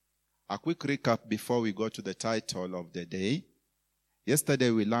A quick recap before we go to the title of the day. Yesterday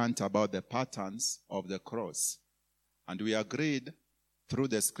we learned about the patterns of the cross. And we agreed through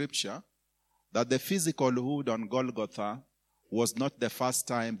the scripture that the physical wood on Golgotha was not the first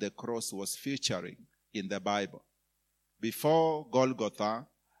time the cross was featuring in the Bible. Before Golgotha,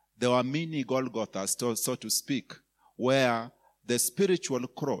 there were many Golgothas, so to speak, where the spiritual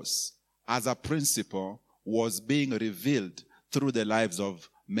cross as a principle was being revealed through the lives of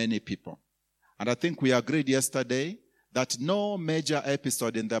many people. And I think we agreed yesterday that no major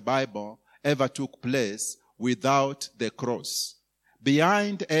episode in the Bible ever took place without the cross.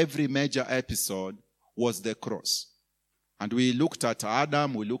 Behind every major episode was the cross. And we looked at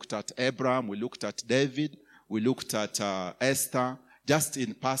Adam, we looked at Abraham, we looked at David, we looked at Esther, just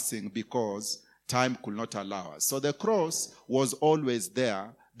in passing because time could not allow us. So the cross was always there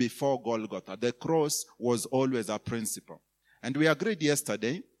before Golgotha. The cross was always a principle. And we agreed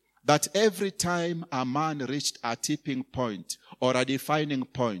yesterday that every time a man reached a tipping point or a defining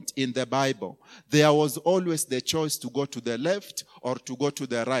point in the Bible, there was always the choice to go to the left or to go to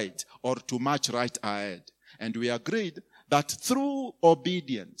the right or to march right ahead. And we agreed that through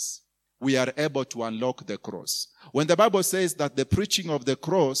obedience, we are able to unlock the cross. When the Bible says that the preaching of the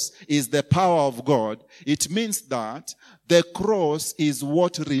cross is the power of God, it means that the cross is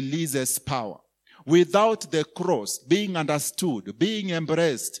what releases power. Without the cross being understood, being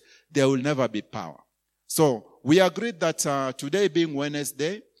embraced, there will never be power. So we agreed that today being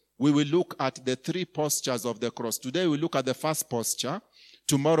Wednesday, we will look at the three postures of the cross. Today we look at the first posture.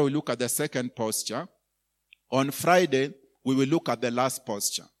 Tomorrow we look at the second posture. On Friday, we will look at the last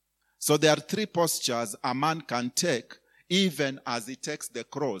posture. So there are three postures a man can take even as he takes the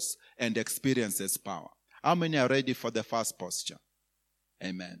cross and experiences power. How many are ready for the first posture?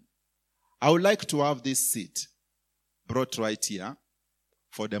 Amen. I would like to have this seat brought right here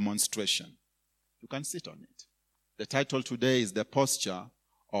for demonstration. You can sit on it. The title today is the posture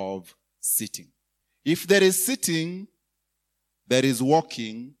of sitting. If there is sitting, there is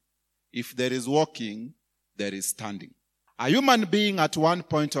walking. If there is walking, there is standing. A human being at one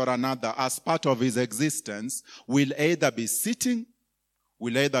point or another, as part of his existence, will either be sitting,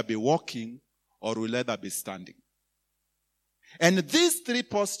 will either be walking, or will either be standing. And these three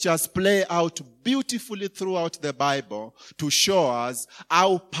postures play out beautifully throughout the Bible to show us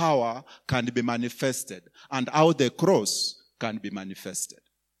how power can be manifested and how the cross can be manifested.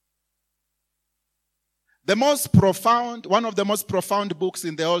 One of the most profound books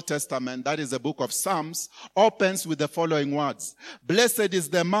in the Old Testament, that is the book of Psalms, opens with the following words. Blessed is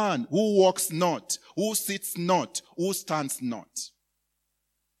the man who walks not, who sits not, who stands not.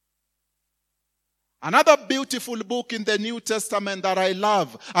 Another beautiful book in the New Testament that I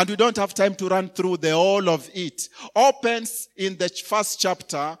love, and we don't have time to run through the whole of it, opens in the first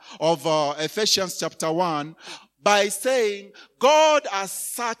chapter of Ephesians chapter 1 by saying, God has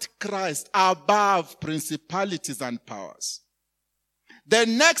set Christ above principalities and powers. The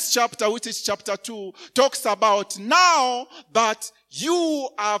next chapter, which is chapter 2, talks about now that you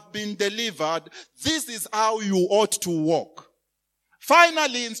have been delivered, this is how you ought to walk.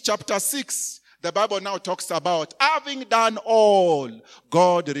 Finally, in chapter 6, the Bible now talks about having done all,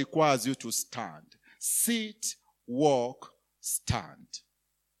 God requires you to stand. Sit, walk, stand.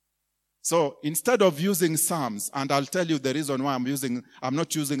 So instead of using Psalms, and I'll tell you the reason why I'm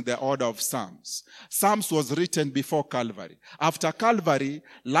not using the order of Psalms. Psalms was written before Calvary. After Calvary,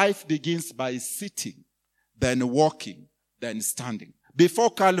 life begins by sitting, then walking, then standing. Before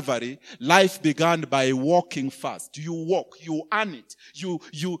Calvary, life began by walking first. You walk, you earn it, you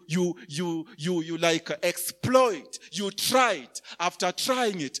like exploit, you try it. After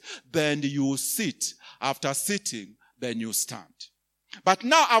trying it, then you sit. After sitting, then you stand. But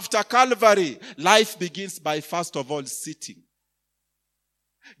now after Calvary, life begins by first of all sitting.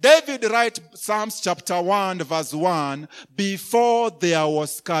 David writes Psalms chapter 1 verse 1, before there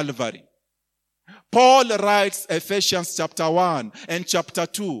was Calvary. Paul writes Ephesians chapter 1 and chapter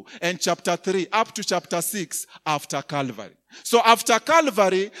 2 and chapter 3 up to chapter 6 after Calvary. So after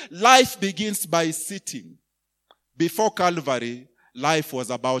Calvary, life begins by sitting. Before Calvary, life was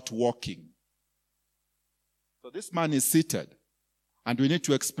about walking. So this man is seated. And we need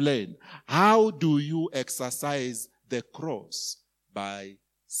to explain, how do you exercise the cross? By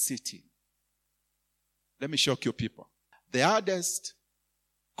sitting. Let me shock you people. The hardest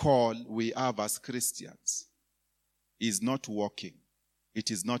call we have as Christians is not walking.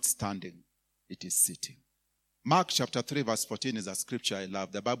 It is not standing. It is sitting. Mark chapter 3 verse 14 is a scripture I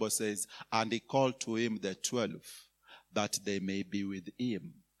love. The Bible says, and he called to him the 12 that they may be with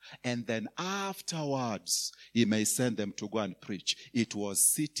him and then afterwards he may send them to go and preach. It was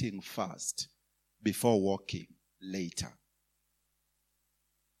sitting first before walking later.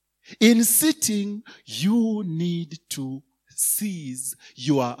 In sitting, you need to cease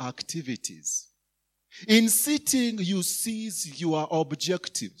your activities. In sitting, you cease your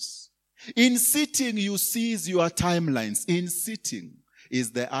objectives. In sitting, you cease your timelines. In sitting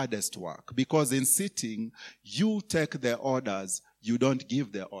is the hardest work, because in sitting, you take the orders, you don't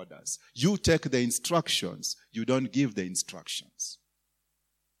give the orders. You take the instructions, you don't give the instructions.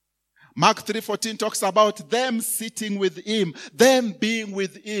 Mark 3:14 talks about them sitting with him, them being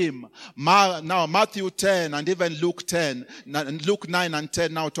with him. Now Matthew 10 and even Luke 10, and Luke 9 and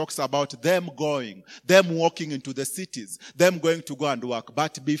 10 now talks about them going, them walking into the cities, them going to go and work.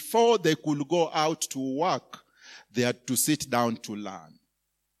 But before they could go out to work, they had to sit down to learn.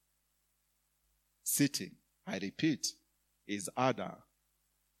 Sitting, I repeat, is harder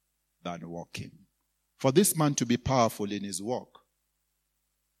than walking. For this man to be powerful in his walk,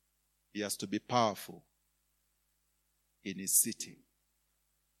 he has to be powerful in his sitting.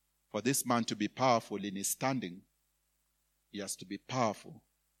 For this man to be powerful in his standing, he has to be powerful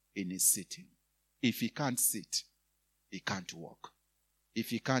in his sitting. If he can't sit, he can't walk.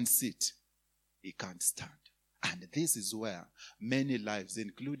 If he can't sit, he can't stand. And this is where many lives,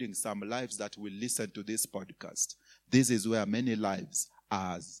 including some lives that will listen to this podcast, this is where many lives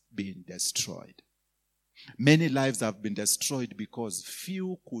have been destroyed. Many lives have been destroyed because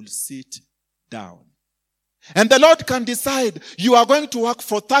few could sit down. And the Lord can decide you are going to work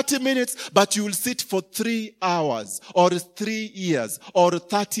for 30 minutes, but you will sit for 3 hours or 3 years or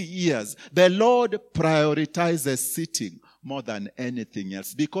 30 years. The Lord prioritizes sitting more than anything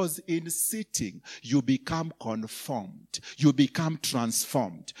else, because in sitting, you become conformed, you become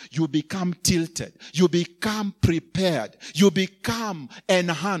transformed, you become tilted, you become prepared, you become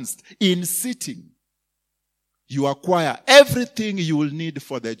enhanced. In sitting, you acquire everything you will need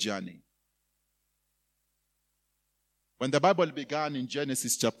for the journey. When the Bible began in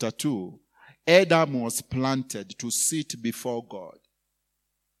Genesis chapter 2, Adam was planted to sit before God.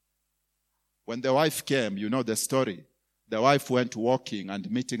 When the wife came, you know the story. The wife went walking and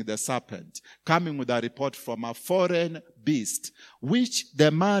meeting the serpent, coming with a report from a foreign beast, which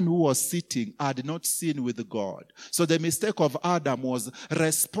the man who was sitting had not seen with God. So the mistake of Adam was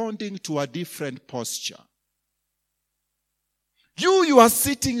responding to a different posture. You are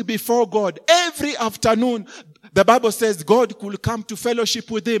sitting before God every afternoon. The Bible says God could come to fellowship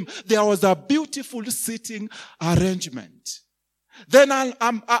with him. There was a beautiful sitting arrangement. Then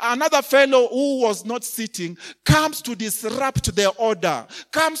another fellow who was not sitting comes to disrupt the order,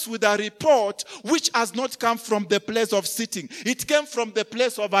 comes with a report which has not come from the place of sitting. It came from the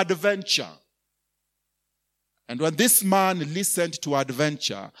place of adventure. And when this man listened to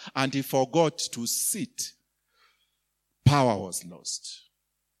adventure and he forgot to sit, power was lost.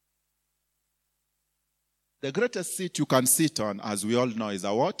 The greatest seat you can sit on, as we all know, is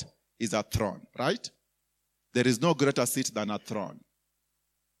a what? Is a throne, right? There is no greater seat than a throne.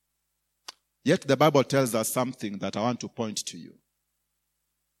 Yet the Bible tells us something that I want to point to you.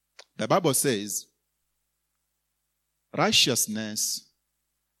 The Bible says, righteousness,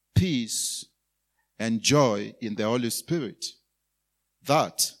 peace, and joy in the Holy Spirit.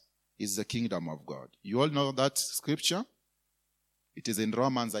 That is the kingdom of God. You all know that scripture? It is in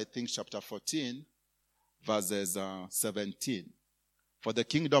Romans, I think, chapter 14, verses 17. For the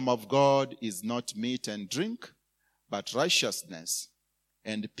kingdom of God is not meat and drink, but righteousness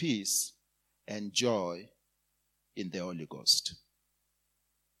and peace and joy in the Holy Ghost.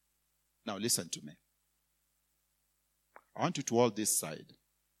 Now listen to me. I want you to hold this side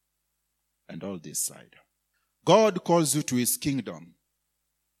and hold this side. God calls you to his kingdom,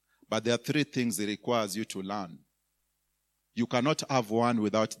 but there are 3 things he requires you to learn. You cannot have one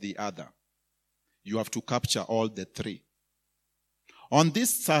without the other. You have to capture all the 3. On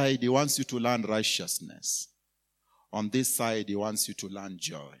this side, he wants you to learn righteousness. On this side, he wants you to learn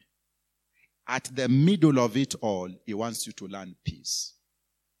joy. At the middle of it all, he wants you to learn peace.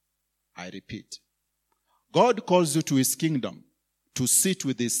 I repeat. God calls you to his kingdom, to sit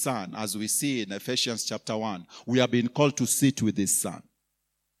with his son, as we see in Ephesians chapter 1. We have been called to sit with his son.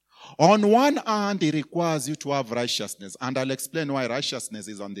 On one hand, he requires you to have righteousness, and I'll explain why righteousness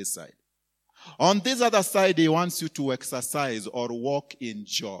is on this side. On this other side, he wants you to exercise or walk in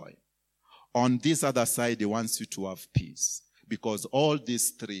joy. On this other side, he wants you to have peace. Because all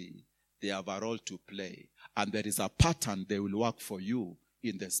these 3, they have a role to play. And there is a pattern they will work for you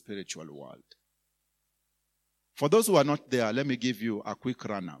in the spiritual world. For those who are not there, let me give you a quick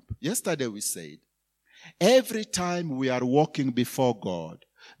run-up. Yesterday we said, every time we are walking before God,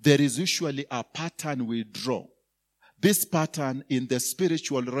 there is usually a pattern we draw. This pattern in the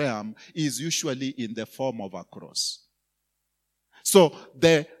spiritual realm is usually in the form of a cross. So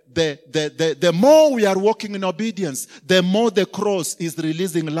the more we are walking in obedience, the more the cross is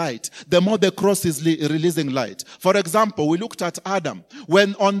releasing light. The more the cross is releasing light. For example, we looked at Adam.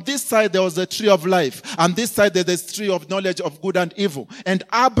 When on this side there was a tree of life, and this side there is a tree of knowledge of good and evil. And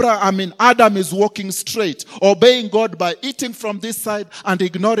Adam is walking straight, obeying God by eating from this side and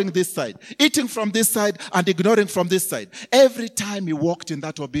ignoring this side. Eating from this side and ignoring from this side. Every time he walked in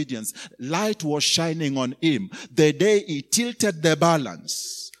that obedience, light was shining on him. The day he tilted the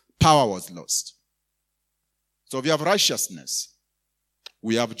balance, power was lost. So we have righteousness.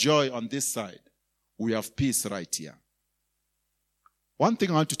 We have joy on this side. We have peace right here. One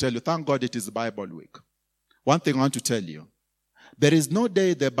thing I want to tell you, thank God it is Bible week. One thing I want to tell you, there is no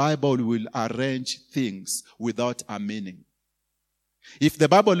day the Bible will arrange things without a meaning. If the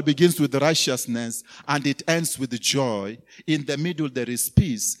Bible begins with righteousness and it ends with joy, in the middle there is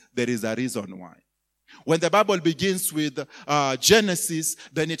peace, there is a reason why. When the Bible begins with Genesis,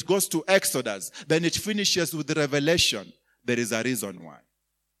 then it goes to Exodus, then it finishes with Revelation, there is a reason why.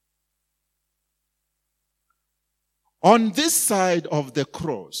 On this side of the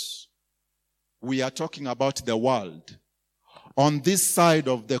cross, we are talking about the world. On this side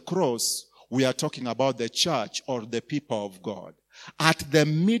of the cross, we are talking about the church or the people of God. At the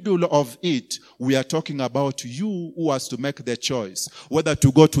middle of it, we are talking about you who has to make the choice, whether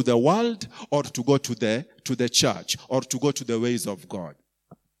to go to the world or to go to the church or to go to the ways of God.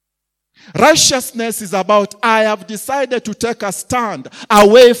 Righteousness is about, I have decided to take a stand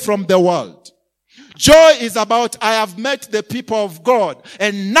away from the world. Joy is about, I have met the people of God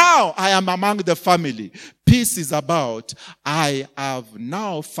and now I am among the family. Peace is about, I have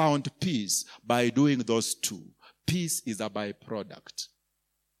now found peace by doing those two. Peace is a byproduct.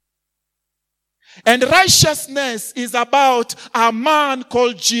 And righteousness is about a man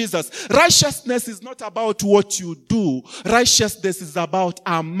called Jesus. Righteousness is not about what you do. Righteousness is about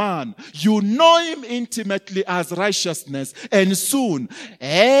a man. You know him intimately as righteousness. And soon,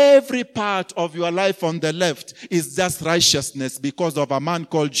 every part of your life on the left is just righteousness because of a man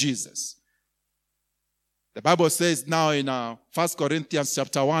called Jesus. The Bible says now in 1 Corinthians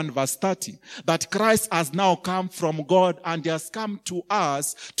chapter 1 verse 30 that Christ has now come from God and he has come to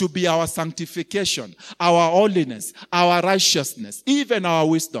us to be our sanctification, our holiness, our righteousness, even our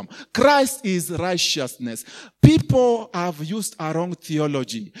wisdom. Christ is righteousness. People have used a wrong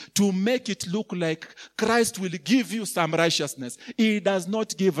theology to make it look like Christ will give you some righteousness. He does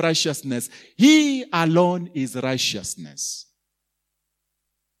not give righteousness. He alone is righteousness.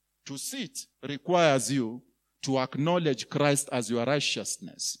 To sit requires you to acknowledge Christ as your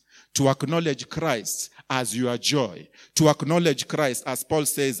righteousness, to acknowledge Christ as your joy, to acknowledge Christ, as Paul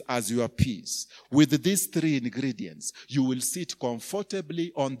says, as your peace. With these three ingredients, you will sit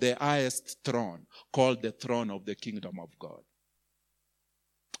comfortably on the highest throne, called the throne of the kingdom of God.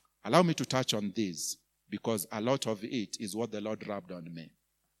 Allow me to touch on this, because a lot of it is what the Lord rubbed on me.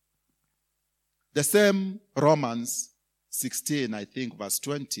 The same Romans 16, I think, verse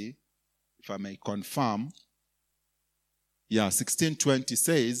 20, if I may confirm. 16:20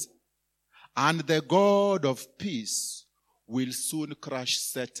 says, and the God of peace will soon crush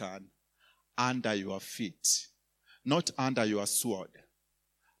Satan under your feet. Not under your sword,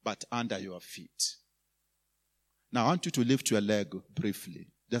 but under your feet. Now I want you to lift your leg briefly.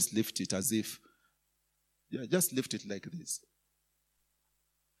 Just lift it as if, just lift it like this.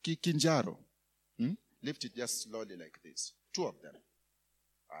 Kinjaro. Lift it just slowly like this. Two of them.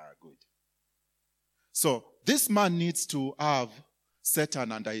 Good. So, this man needs to have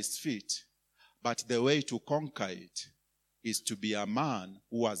Satan under his feet. But the way to conquer it is to be a man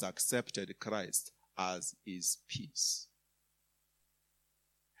who has accepted Christ as his peace.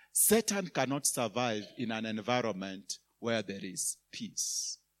 Satan cannot survive in an environment where there is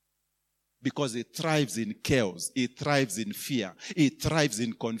peace. Because it thrives in chaos. It thrives in fear. It thrives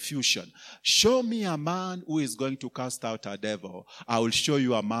in confusion. Show me a man who is going to cast out a devil. I will show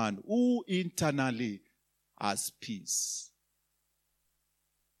you a man who internally has peace.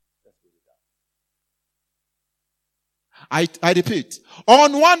 I repeat,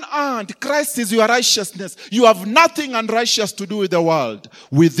 on one hand, Christ is your righteousness. You have nothing unrighteous to do with the world.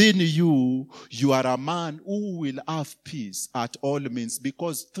 Within you, you are a man who will have peace at all means,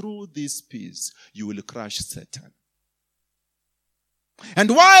 because through this peace, you will crush Satan. And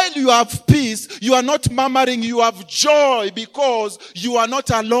while you have peace, you are not murmuring, you have joy because you are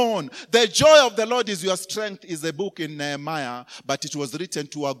not alone. The joy of the Lord is your strength is a book in Nehemiah, but it was written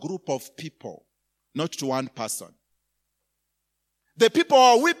to a group of people, not to one person. The people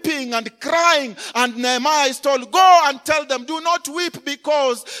are weeping and crying, and Nehemiah is told, go and tell them, do not weep,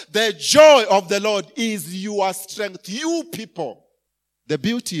 because the joy of the Lord is your strength. You people. The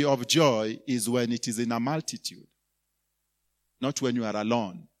beauty of joy is when it is in a multitude, not when you are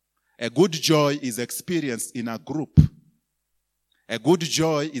alone. A good joy is experienced in a group. A good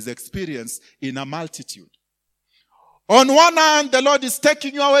joy is experienced in a multitude. On one hand, the Lord is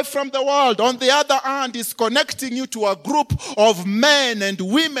taking you away from the world. On the other hand, He's connecting you to a group of men and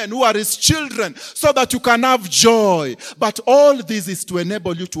women who are His children so that you can have joy. But all this is to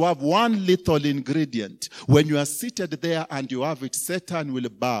enable you to have one little ingredient. When you are seated there and you have it, Satan will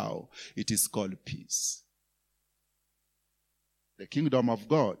bow. It is called peace. The kingdom of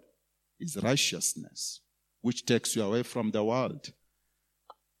God is righteousness, which takes you away from the world.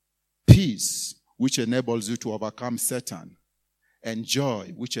 Peace, which enables you to overcome Satan, and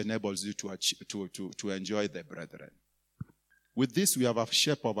joy, which enables you to enjoy the brethren. With this, we have a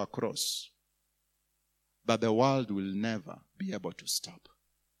shape of a cross that the world will never be able to stop.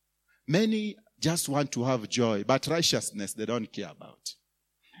 Many just want to have joy, but righteousness they don't care about.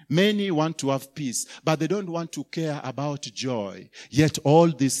 Many want to have peace, but they don't want to care about joy. Yet all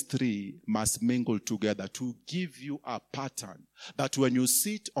these three must mingle together to give you a pattern that when you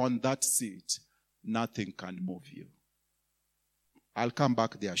sit on that seat, nothing can move you. I'll come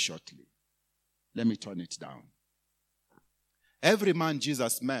back there shortly. Let me turn it down. Every man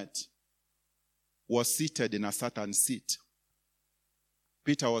Jesus met was seated in a certain seat.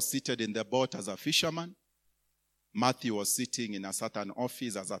 Peter was seated in the boat as a fisherman. Matthew was sitting in a certain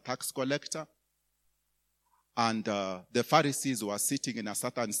office as a tax collector. And the Pharisees were sitting in a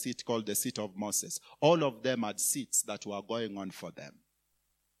certain seat called the seat of Moses. All of them had seats that were going on for them.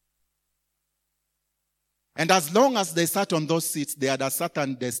 And as long as they sat on those seats, they had a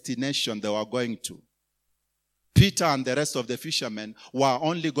certain destination they were going to. Peter and the rest of the fishermen were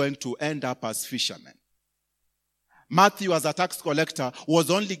only going to end up as fishermen. Matthew, as a tax collector, was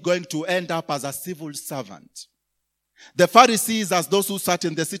only going to end up as a civil servant. The Pharisees, as those who sat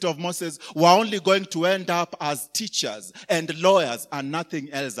in the seat of Moses, were only going to end up as teachers and lawyers and nothing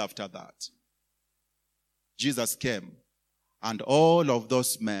else after that. Jesus came, and all of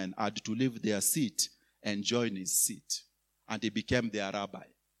those men had to leave their seat and join his seat. And he became their rabbi.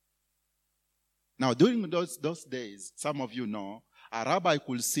 Now, during those days, some of you know, a rabbi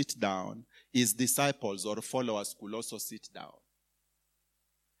could sit down, his disciples or followers could also sit down.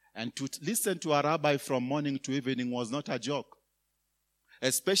 And to listen to a rabbi from morning to evening was not a joke.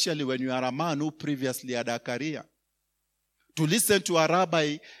 Especially when you are a man who previously had a career. To listen to a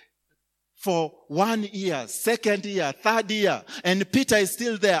rabbi for 1 year, 2nd year, 3rd year, and Peter is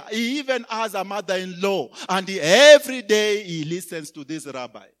still there. He even has a mother-in-law, and every day he listens to this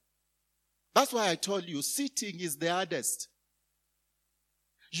rabbi. That's why I told you, sitting is the hardest.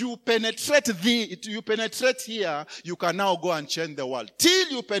 You penetrate here, you can now go and change the world. Till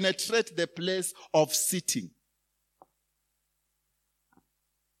you penetrate the place of sitting.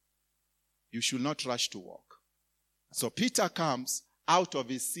 You should not rush to walk. So Peter comes out of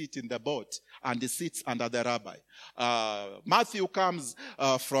his seat in the boat and he sits under the rabbi. Matthew comes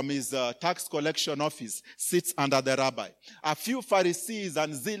from his tax collection office, sits under the rabbi. A few Pharisees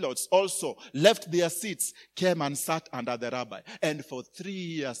and zealots also left their seats, came and sat under the rabbi. And for 3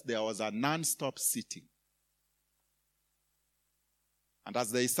 years there was a non-stop sitting. And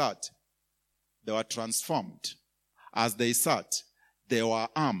as they sat, they were transformed. As they sat, they were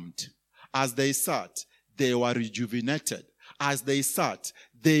armed. As they sat, they were rejuvenated. As they sat,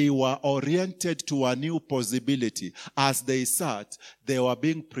 they were oriented to a new possibility. As they sat, they were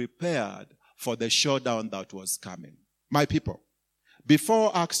being prepared for the showdown that was coming. My people,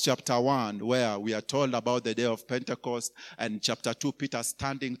 before Acts chapter 1, where we are told about the day of Pentecost, and chapter 2, Peter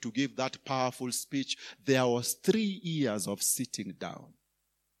standing to give that powerful speech, there was 3 years of sitting down.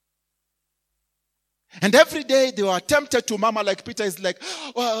 And every day they were tempted to murmur, like Peter is like,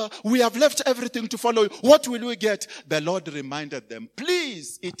 we have left everything to follow you. What will we get? The Lord reminded them,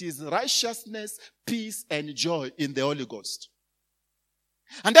 please, it is righteousness, peace, and joy in the Holy Ghost.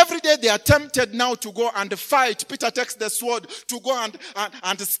 And every day they are tempted now to go and fight. Peter takes the sword to go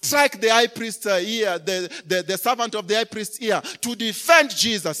and strike the high priest's ear, the servant of the high priest's ear, to defend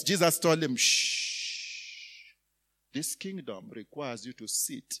Jesus. Jesus told him, shh. This kingdom requires you to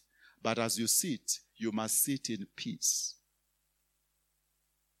sit. But as you sit, you must sit in peace.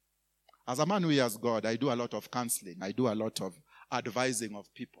 As a man who hears God, I do a lot of counseling. I do a lot of advising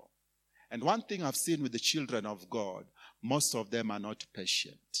of people. And one thing I've seen with the children of God, most of them are not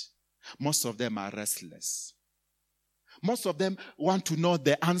patient. Most of them are restless. Most of them want to know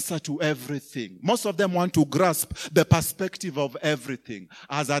the answer to everything. Most of them want to grasp the perspective of everything.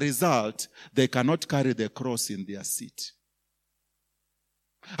 As a result, they cannot carry the cross in their seat.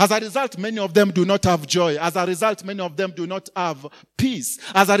 As a result, many of them do not have joy. As a result, many of them do not have peace.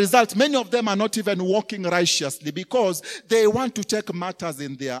 As a result, many of them are not even walking righteously because they want to take matters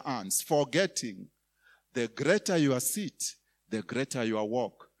in their hands, forgetting the greater your seat, the greater your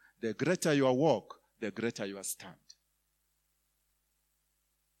walk. The greater your walk, the greater your stand.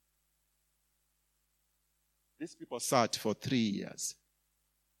 These people sat for 3 years.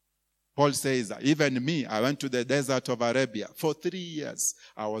 Paul says, even me, I went to the desert of Arabia. For 3 years,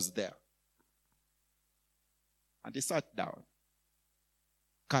 I was there. And he sat down,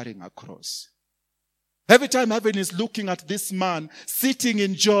 carrying a cross. Every time heaven is looking at this man, sitting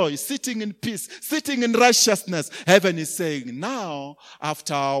in joy, sitting in peace, sitting in righteousness, heaven is saying, now,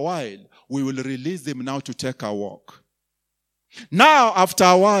 after a while, we will release him now to take a walk. Now, after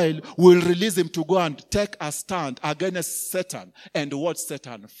a while, we will release him to go and take a stand against Satan and watch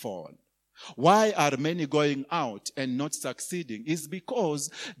Satan fall. Why are many going out and not succeeding? It's because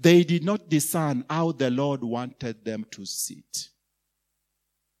they did not discern how the Lord wanted them to sit.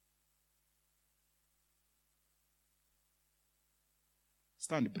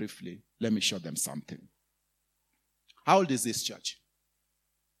 Stand briefly. Let me show them something. How old is this church?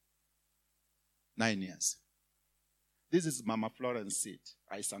 9 years. This is Mama Florence's seat.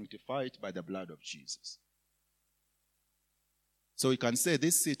 I sanctify it by the blood of Jesus. So we can say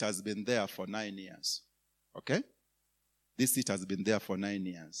this seat has been there for 9 years. Okay? This seat has been there for 9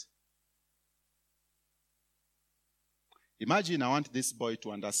 years. Imagine I want this boy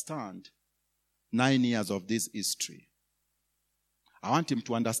to understand 9 years of this history. I want him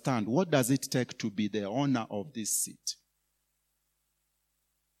to understand what does it take to be the owner of this seat.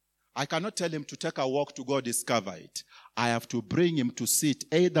 I cannot tell him to take a walk to go discover it. I have to bring him to sit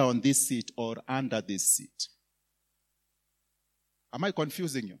either on this seat or under this seat. Am I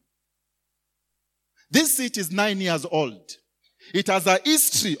confusing you? This seat is 9 years old. It has a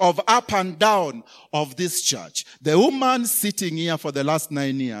history of up and down of this church. The woman sitting here for the last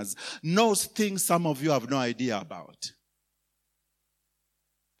 9 years knows things some of you have no idea about.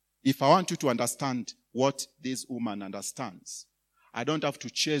 If I want you to understand what this woman understands, I don't have to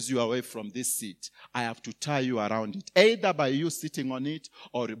chase you away from this seat. I have to tie you around it, either by you sitting on it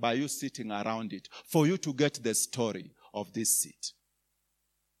or by you sitting around it, for you to get the story of this seat.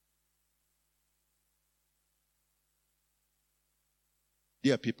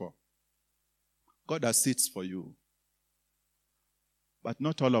 Dear people, God has seats for you, but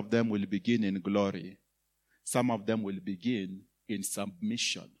not all of them will begin in glory. Some of them will begin in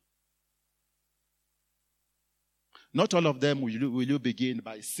submission. Not all of them will you begin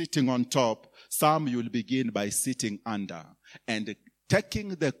by sitting on top. Some you will begin by sitting under and taking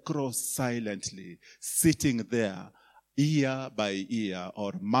the cross silently, sitting there year by year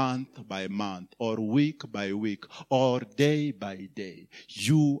or month by month or week by week or day by day.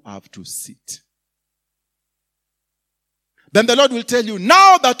 You have to sit. Then the Lord will tell you,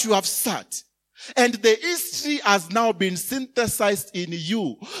 now that you have sat, and the history has now been synthesized in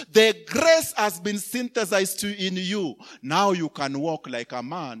you. The grace has been synthesized in you. Now you can walk like a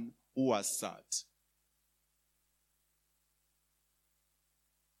man who has sat.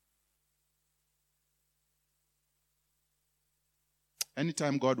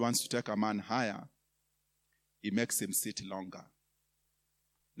 Anytime God wants to take a man higher, he makes him sit longer.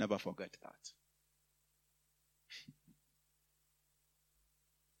 Never forget that.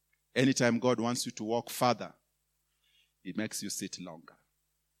 Anytime God wants you to walk further, he makes you sit longer.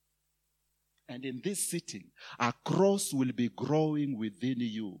 And in this sitting, a cross will be growing within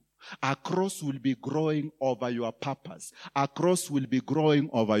you. A cross will be growing over your purpose. A cross will be growing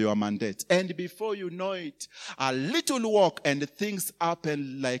over your mandate. And before you know it, a little walk and things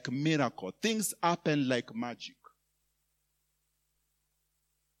happen like miracle. Things happen like magic.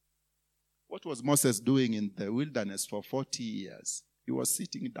 What was Moses doing in the wilderness for 40 years? He was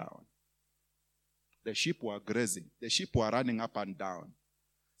sitting down. The sheep were grazing. The sheep were running up and down.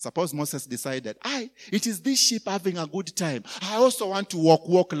 Suppose Moses decided, it is this sheep having a good time. I also want to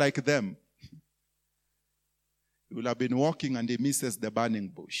walk like them. He will have been walking and he misses the burning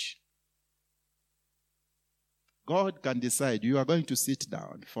bush. God can decide you are going to sit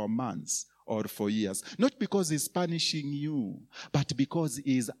down for months or for years. Not because he's punishing you, but because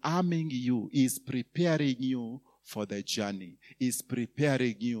he's arming you. He's preparing you for the journey. He's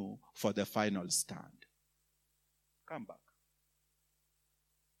preparing you for the final stand. Come back.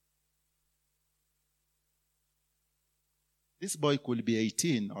 This boy could be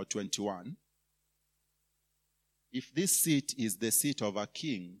 18 or 21. if this seat is the seat of a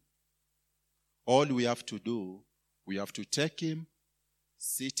king, all we have to do, we have to take him,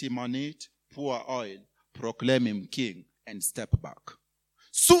 sit him on it, pour oil, proclaim him king, and step back.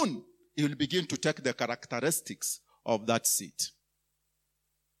 Soon, he will begin to take the characteristics of that seat.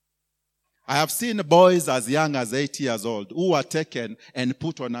 I have seen boys as young as 8 years old who were taken and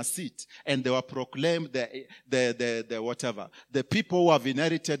put on a seat, and they were proclaimed the people who have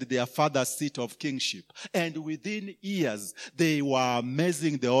inherited their father's seat of kingship. And within years, they were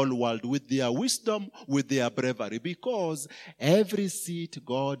amazing the whole world with their wisdom, with their bravery, because every seat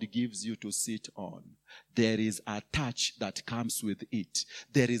God gives you to sit on, there is a touch that comes with it.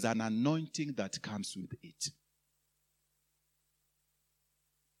 There is an anointing that comes with it.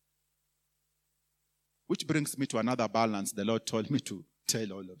 Which brings me to another balance the Lord told me to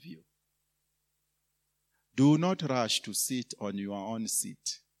tell all of you. Do not rush to sit on your own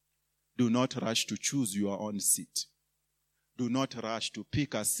seat. Do not rush to choose your own seat. Do not rush to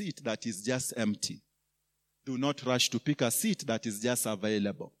pick a seat that is just empty. Do not rush to pick a seat that is just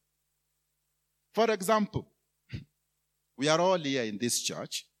available. For example, we are all here in this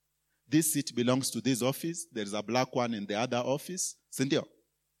church. This seat belongs to this office. There is a black one in the other office. Sindio?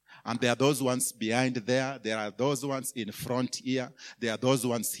 And there are those ones behind there. There are those ones in front here. There are those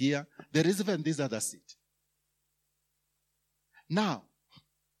ones here. There is even this other seat. Now,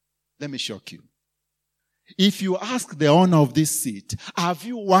 let me shock you. If you ask the owner of this seat, have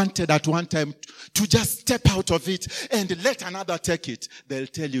you wanted at one time to just step out of it and let another take it? They'll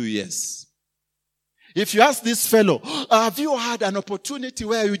tell you yes. If you ask this fellow, have you had an opportunity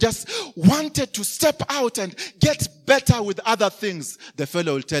where you just wanted to step out and get better with other things? The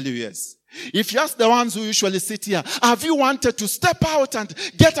fellow will tell you yes. If you ask the ones who usually sit here, have you wanted to step out and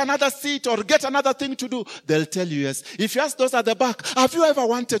get another seat or get another thing to do? They'll tell you yes. If you ask those at the back, have you ever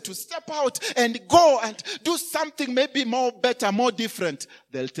wanted to step out and go and do something maybe more better, more different?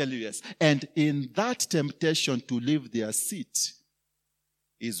 They'll tell you yes. And in that temptation to leave their seat,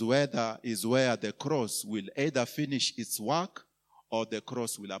 is where the cross will either finish its work or the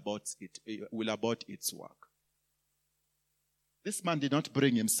cross will abort its work. This man did not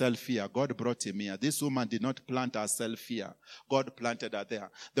bring himself here. God brought him here. This woman did not plant herself here. God planted her there.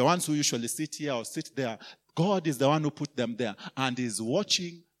 The ones who usually sit here or sit there, God is the one who put them there and is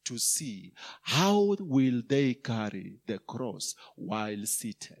watching to see how will they carry the cross while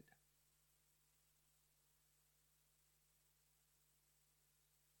seated.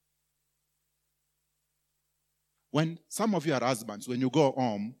 When some of you are husbands, when you go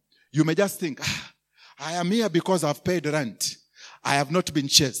home, you may just think, I am here because I've paid rent. I have not been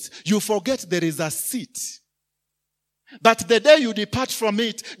chased. You forget there is a seat. That the day you depart from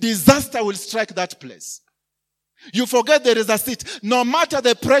it, disaster will strike that place. You forget there is a seat. No matter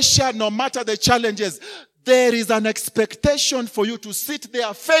the pressure, no matter the challenges, there is an expectation for you to sit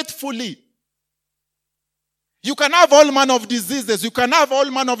there faithfully. You can have all manner of diseases. You can have all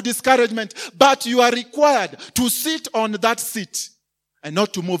manner of discouragement. But you are required to sit on that seat and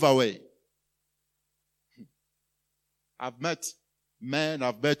not to move away. I've met men,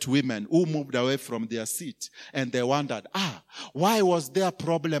 I've met women who moved away from their seat. And they wondered, why was there a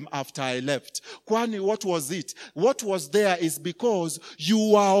problem after I left? Kwani, what was it? What was there is because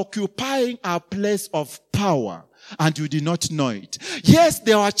you are occupying a place of power. And you did not know it. Yes,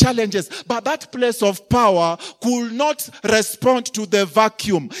 there were challenges, but that place of power could not respond to the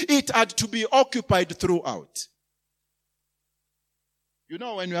vacuum. It had to be occupied throughout. You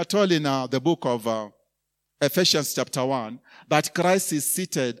know, when we are told in the book of Ephesians chapter 1, that Christ is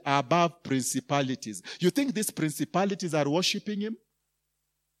seated above principalities. You think these principalities are worshiping him?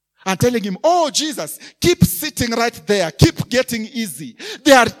 And telling him, oh Jesus, keep sitting right there. Keep getting easy.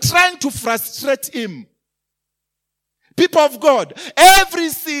 They are trying to frustrate him. People of God, every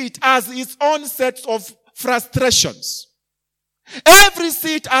seat has its own set of frustrations. Every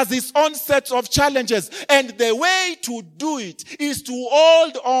seat has its own set of challenges. And the way to do it is to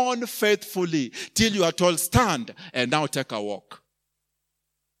hold on faithfully till you are told, stand and now take a walk.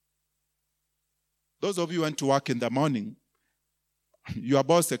 Those of you who went to work in the morning, your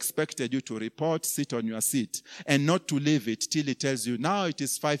boss expected you to report, sit on your seat, and not to leave it till he tells you, now it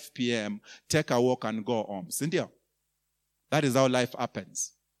is 5 p.m., take a walk and go home. Cynthia? That is how life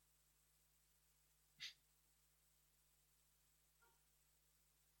happens.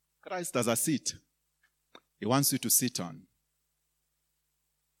 Christ has a seat. He wants you to sit on.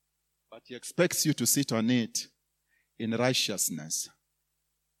 But he expects you to sit on it in righteousness.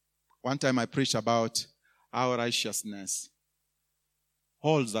 One time I preached about how righteousness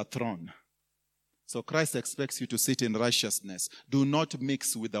holds a throne. So Christ expects you to sit in righteousness. Do not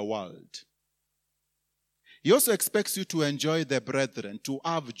mix with the world. He also expects you to enjoy the brethren, to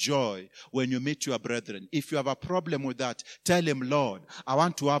have joy when you meet your brethren. If you have a problem with that, tell him, Lord, I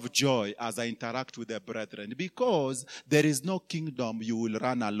want to have joy as I interact with the brethren. Because there is no kingdom you will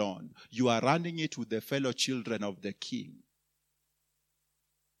run alone. You are running it with the fellow children of the king.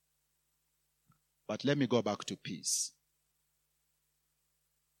 But let me go back to peace.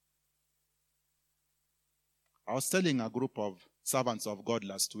 I was telling a group of servants of God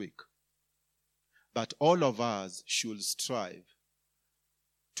last week that all of us should strive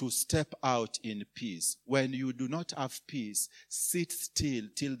to step out in peace. When you do not have peace, sit still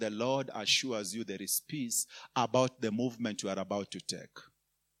till the Lord assures you there is peace about the movement you are about to take.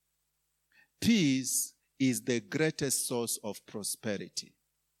 Peace is the greatest source of prosperity.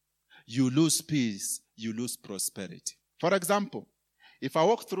 You lose peace, you lose prosperity. For example, if I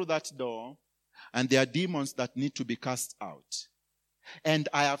walk through that door and there are demons that need to be cast out, and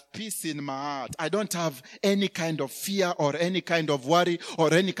I have peace in my heart, I don't have any kind of fear or any kind of worry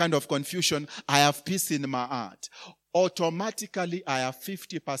or any kind of confusion, I have peace in my heart, automatically I have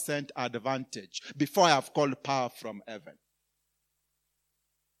 50% advantage before I have called power from heaven.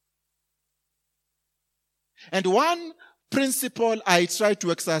 And one principle I try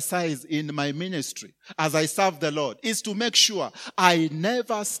to exercise in my ministry as I serve the Lord is to make sure I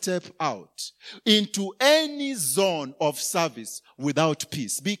never step out into any zone of service without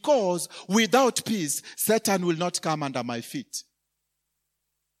peace. Because without peace, Satan will not come under my feet.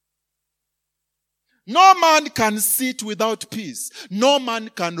 No man can sit without peace. No man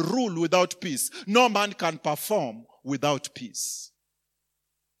can rule without peace. No man can perform without peace.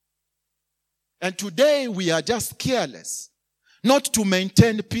 And today we are just careless not to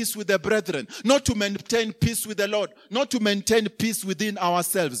maintain peace with the brethren, not to maintain peace with the Lord, not to maintain peace within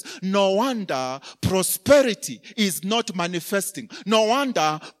ourselves. No wonder prosperity is not manifesting. No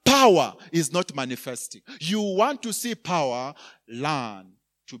wonder power is not manifesting. You want to see power, learn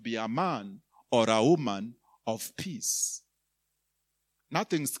to be a man or a woman of peace.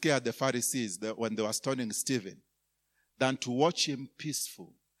 Nothing scared the Pharisees when they were stoning Stephen than to watch him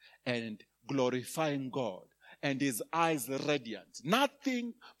peaceful and glorifying God and his eyes radiant.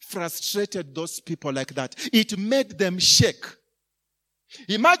 Nothing frustrated those people like that. It made them shake.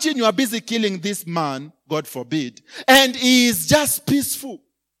 Imagine you are busy killing this man, God forbid, and he is just peaceful.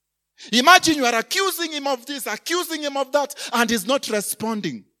 Imagine you are accusing him of this, accusing him of that, and he's not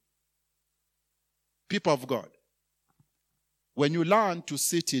responding. People of God, when you learn to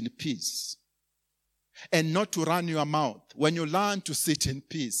sit in peace and not to run your mouth, when you learn to sit in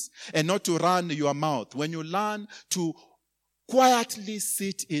peace and not to run your mouth, when you learn to quietly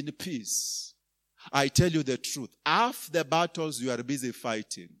sit in peace, I tell you the truth, half the battles you are busy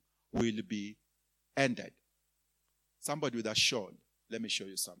fighting will be ended. Somebody with a shawl, let me show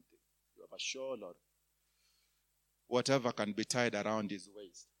you something. You have a shawl or whatever can be tied around his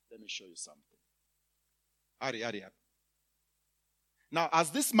waist. Let me show you something. Hurry up. Now,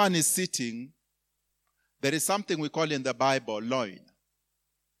 as this man is sitting, there is something we call in the Bible loin.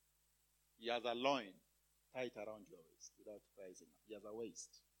 He has a loin tied around your waist without rising up. He has a waist.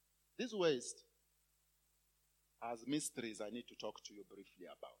 This waist has mysteries I need to talk to you briefly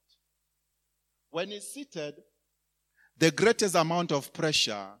about. When he's seated, the greatest amount of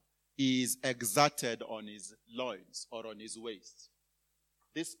pressure is exerted on his loins or on his waist.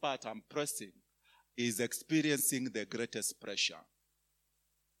 This part I'm pressing is experiencing the greatest pressure.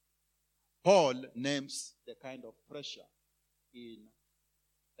 Paul names the kind of pressure in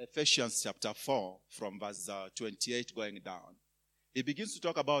Ephesians chapter 4 from verse 28 going down. He begins to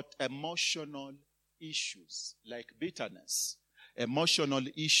talk about emotional issues like bitterness, emotional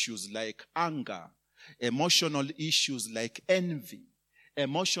issues like anger, emotional issues like envy,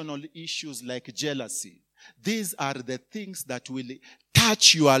 emotional issues like jealousy. These are the things that will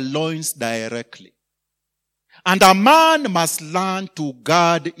touch your loins directly. And a man must learn to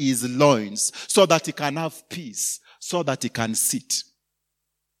guard his loins so that he can have peace, so that he can sit.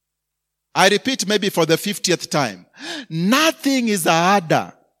 I repeat maybe for the 50th time. Nothing is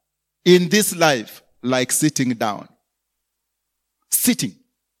harder in this life like sitting down. Sitting.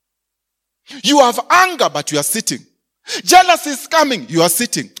 You have anger, but you are sitting. Jealousy is coming, you are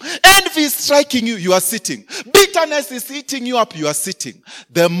sitting. Envy is striking you, you are sitting. Bitterness is eating you up, you are sitting.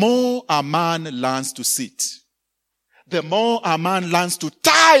 The more a man learns to sit, the more a man learns to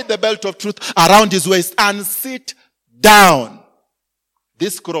tie the belt of truth around his waist and sit down,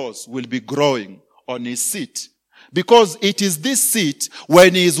 this cross will be growing on his seat. Because it is this seat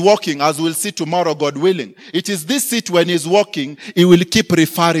when he is walking, as we'll see tomorrow, God willing. It is this seat when he is walking, he will keep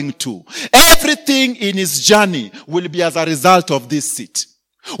referring to. Everything in his journey will be as a result of this seat.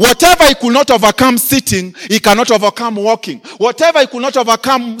 Whatever he could not overcome sitting, he cannot overcome walking. Whatever he could not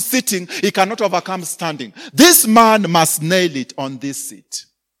overcome sitting, he cannot overcome standing. This man must nail it on this seat.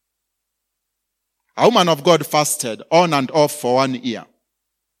 A woman of God fasted on and off for 1 year.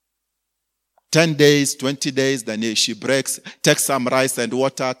 10 days, 20 days, then she breaks, takes some rice and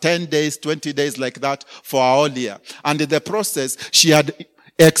water. 10 days, 20 days like that for a whole year. And in the process, she had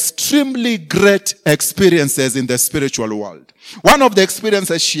extremely great experiences in the spiritual world. One of the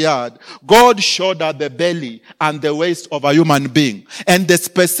experiences she had, God showed her the belly and the waist of a human being, and the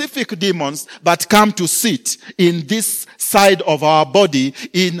specific demons that come to sit in this side of our body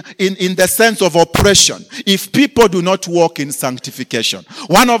in the sense of oppression if people do not walk in sanctification.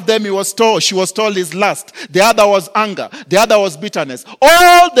 One of them she was told is lust. The other was anger. The other was bitterness.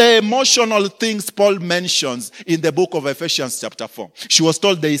 All the emotional things Paul mentions in the book of Ephesians chapter 4. She was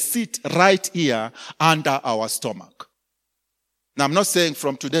told they sit right here under our stomach. Now, I'm not saying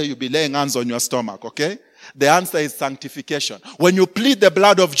from today you'll be laying hands on your stomach, okay? The answer is sanctification. When you plead the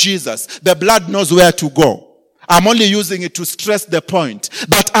blood of Jesus, the blood knows where to go. I'm only using it to stress the point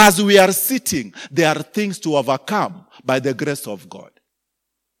that as we are sitting, there are things to overcome by the grace of God.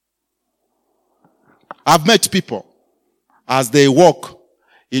 I've met people as they walk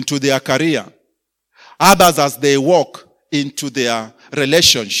into their career, others as they walk into their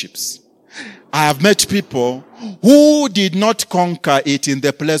relationships. I have met people who did not conquer it in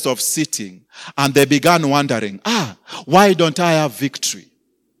the place of sitting, and they began wondering, why don't I have victory?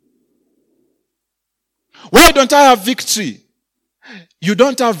 Why don't I have victory? You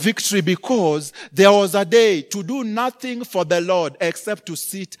don't have victory because there was a day to do nothing for the Lord except to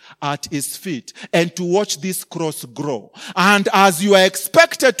sit at his feet and to watch this cross grow. And as you are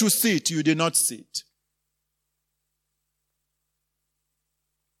expected to sit, you did not sit.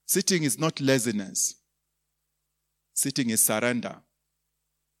 Sitting is not laziness. Sitting is surrender.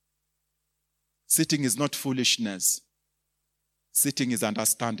 Sitting is not foolishness. Sitting is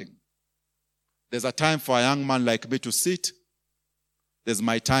understanding. There's a time for a young man like me to sit. There's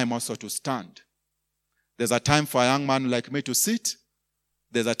my time also to stand. There's a time for a young man like me to sit.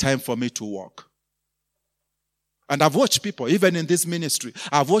 There's a time for me to walk. And I've watched people, even in this ministry,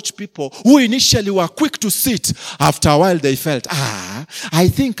 I've watched people who initially were quick to sit. After a while they felt, I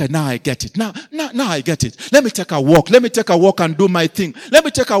think now I get it. Now I get it. Let me take a walk. Let me take a walk and do my thing. Let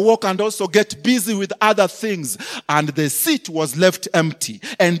me take a walk and also get busy with other things. And the seat was left empty.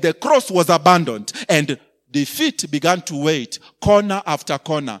 And the cross was abandoned. And the feet began to wait, corner after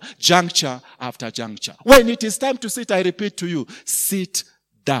corner, juncture after juncture. When it is time to sit, I repeat to you, sit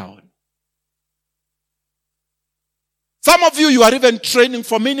down. Some of you are even training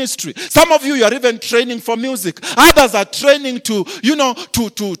for ministry. Some of you are even training for music. Others are training to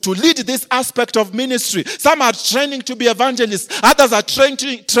lead this aspect of ministry. Some are training to be evangelists. Others are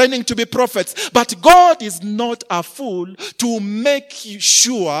training to be prophets. But God is not a fool to make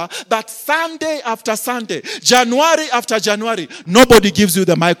sure that Sunday after Sunday, January after January, nobody gives you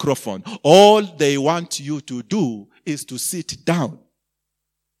the microphone. All they want you to do is to sit down.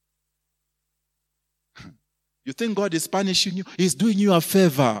 You think God is punishing you? He's doing you a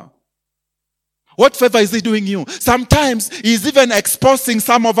favor. What favor is he doing you? Sometimes he's even exposing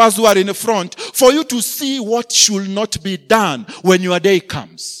some of us who are in the front for you to see what should not be done when your day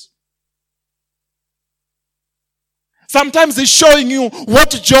comes. Sometimes he's showing you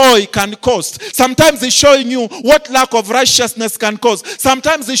what joy can cost. Sometimes he's showing you what lack of righteousness can cause.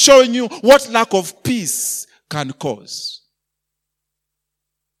 Sometimes he's showing you what lack of peace can cause.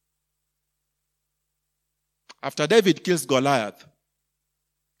 After David kills Goliath,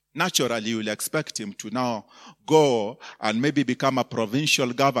 naturally you will expect him to now go and maybe become a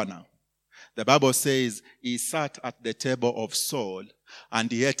provincial governor. The Bible says he sat at the table of Saul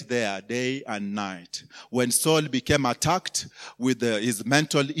and he ate there day and night. When Saul became attacked with his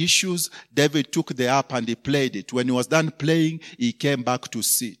mental issues, David took the harp and he played it. When he was done playing, he came back to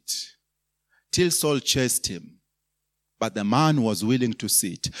sit. Till Saul chased him. But the man was willing to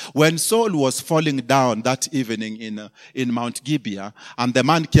sit. When Saul was falling down that evening in Mount Gibeah, and the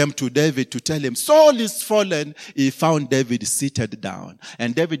man came to David to tell him, Saul is fallen, he found David seated down.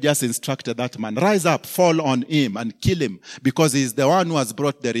 And David just instructed that man, rise up, fall on him and kill him, because he's the one who has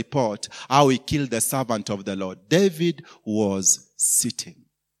brought the report how he killed the servant of the Lord. David was sitting.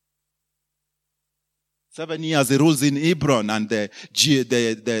 7 years he rules in Hebron, and the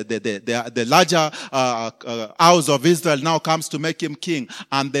larger house of Israel now comes to make him king.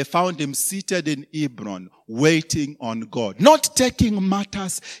 And they found him seated in Hebron, waiting on God, not taking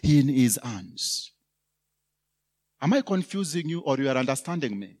matters in his hands. Am I confusing you, or you are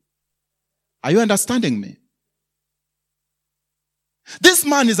understanding me? Are you understanding me? This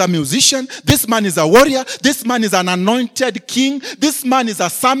man is a musician. This man is a warrior. This man is an anointed king. This man is a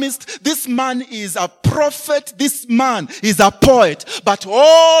psalmist. This man is a prophet. This man is a poet. But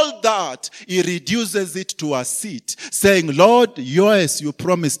all that, he reduces it to a seat, saying, Lord, yes, you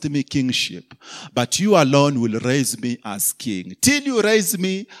promised me kingship, but you alone will raise me as king. Till you raise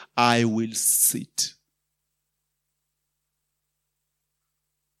me, I will sit.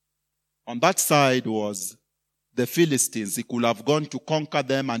 On that side was the Philistines. He could have gone to conquer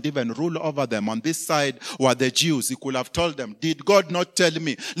them and even rule over them. On this side were the Jews. He could have told them, did God not tell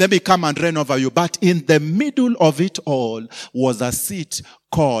me, let me come and reign over you? But in the middle of it all was a seat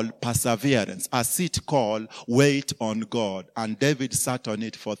called perseverance, a seat called wait on God. And David sat on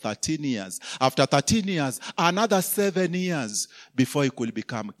it for 13 years. After 13 years, another 7 years before he could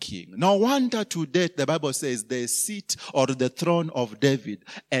become king. No wonder to date, the Bible says the seat or the throne of David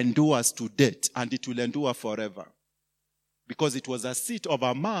endures to date, and it will endure forever. Because it was a seat of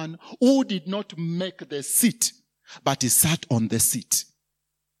a man who did not make the seat, but he sat on the seat.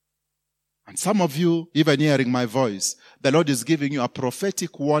 And some of you, even hearing my voice, the Lord is giving you a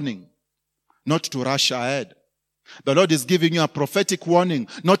prophetic warning not to rush ahead. The Lord is giving you a prophetic warning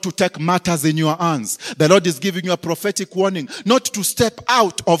not to take matters in your hands. The Lord is giving you a prophetic warning not to step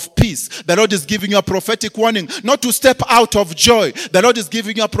out of peace. The Lord is giving you a prophetic warning not to step out of joy. The Lord is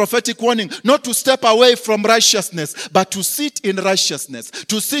giving you a prophetic warning not to step away from righteousness, but to sit in righteousness,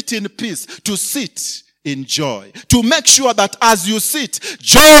 to sit in peace, to sit in joy. To make sure that as you sit,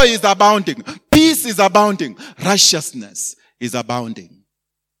 joy is abounding, peace is abounding, righteousness is abounding.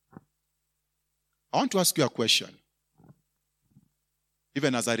 I want to ask you a question.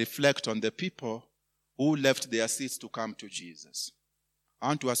 Even as I reflect on the people who left their seats to come to Jesus, I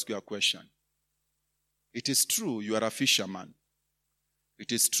want to ask you a question. It is true you are a fisherman.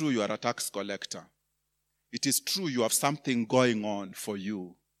 It is true you are a tax collector. It is true you have something going on for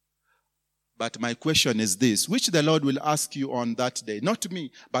you. But my question is this, which the Lord will ask you on that day, not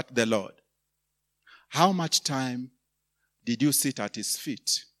me, but the Lord. How much time did you sit at his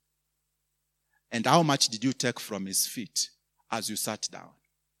feet? And how much did you take from his feet as you sat down?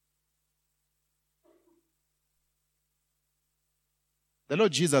 The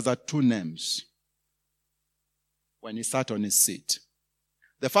Lord Jesus had two names when he sat on his seat.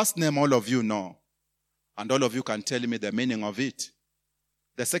 The first name all of you know, and all of you can tell me the meaning of it.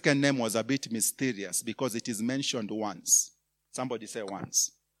 The second name was a bit mysterious because it is mentioned once. Somebody say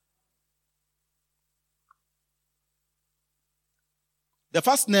once. The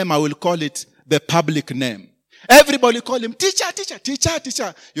first name, I will call it the public name. Everybody call him teacher, teacher, teacher,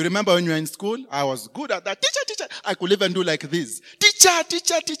 teacher. You remember when you were in school? I was good at that. Teacher, teacher. I could even do like this. Teacher,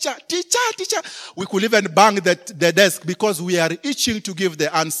 teacher, teacher, teacher, teacher. We could even bang the desk because we are itching to give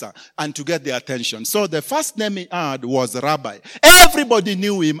the answer and to get the attention. So the first name he had was Rabbi. Everybody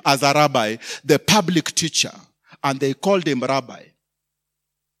knew him as a rabbi, the public teacher. And they called him Rabbi.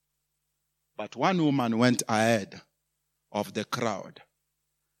 But one woman went ahead of the crowd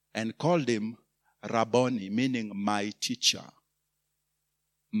and called him Rabboni, meaning my teacher.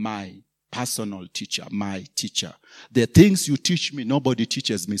 My personal teacher, my teacher. The things you teach me, nobody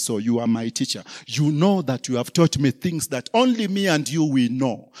teaches me, so you are my teacher. You know that you have taught me things that only me and you will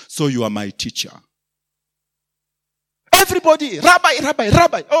know, so you are my teacher. Everybody, Rabbi, Rabbi,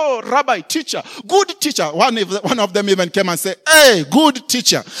 Rabbi, oh, Rabbi, teacher, good teacher. One of them even came and said, hey, good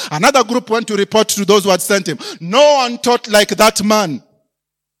teacher. Another group went to report to those who had sent him. No one taught like that man.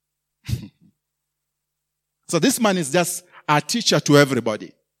 So this man is just a teacher to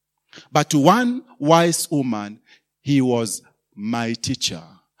everybody. But to one wise woman, he was my teacher.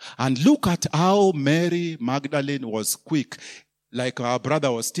 And look at how Mary Magdalene was quick, like our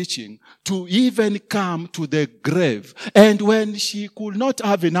brother was teaching, to even come to the grave. And when she could not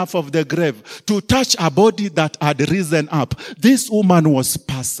have enough of the grave, to touch a body that had risen up, this woman was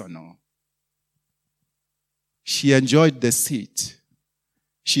personal. She enjoyed the seat.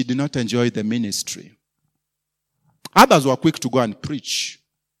 She did not enjoy the ministry. Others were quick to go and preach.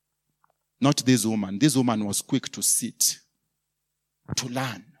 Not this woman. This woman was quick to sit, to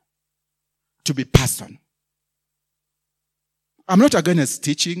learn, to be personal. I'm not against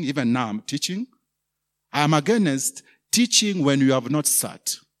teaching. Even now I'm teaching. I am against teaching when you have not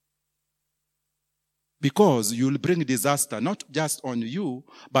sat. Because you will bring disaster, not just on you,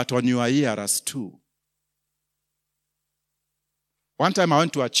 but on your hearers too. One time I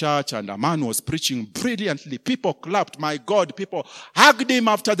went to a church and a man was preaching brilliantly. People clapped. My God, people hugged him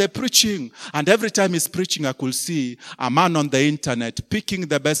after the preaching. And every time he's preaching, I could see a man on the internet picking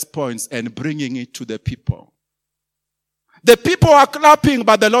the best points and bringing it to the people. The people are clapping,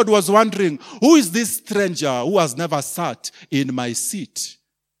 but the Lord was wondering, who is this stranger who has never sat in my seat?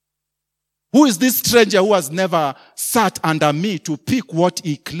 Who is this stranger who has never sat under me to pick what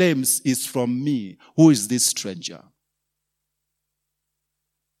he claims is from me? Who is this stranger?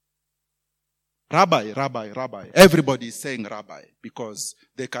 Rabbi, Rabbi, Rabbi. Everybody is saying Rabbi because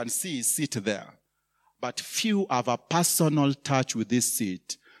they can see his seat there. But few have a personal touch with this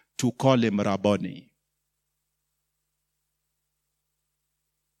seat to call him Rabboni.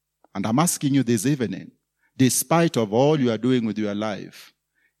 And I'm asking you this evening, despite of all you are doing with your life,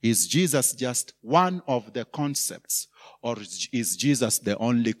 is Jesus just one of the concepts, or is Jesus the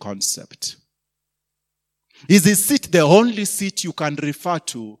only concept? Is his seat the only seat you can refer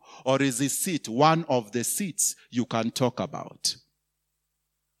to, or is his seat one of the seats you can talk about?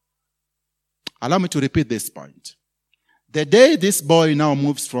 Allow me to repeat this point. The day this boy now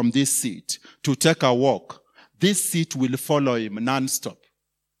moves from this seat to take a walk, this seat will follow him non-stop.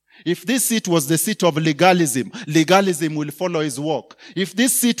 If this seat was the seat of legalism, legalism will follow his walk. If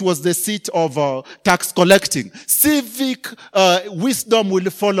this seat was the seat of tax collecting, civic wisdom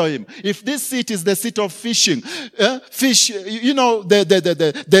will follow him. If this seat is the seat of fishing, the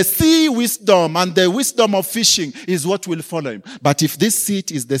sea wisdom and the wisdom of fishing is what will follow him. But if this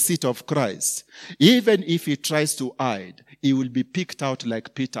seat is the seat of Christ, even if he tries to hide, he will be picked out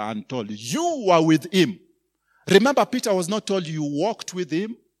like Peter and told, you were with him. Remember, Peter was not told you walked with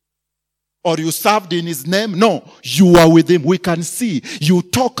him or you served in his name. No, you were with him. We can see you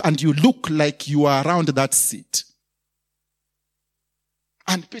talk and you look like you are around that seat.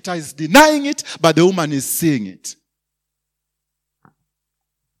 And Peter is denying it, but the woman is seeing it.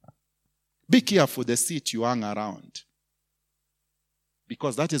 Be careful the seat you hang around,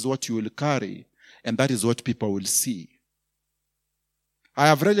 because that is what you will carry and that is what people will see. I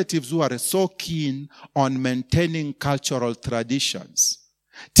have relatives who are so keen on maintaining cultural traditions,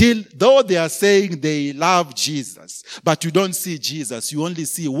 till though they are saying they love Jesus, but you don't see Jesus, you only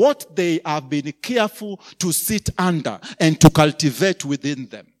see what they have been careful to sit under and to cultivate within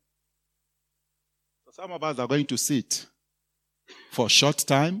them. So some of us are going to sit for a short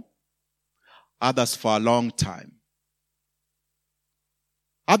time, others for a long time.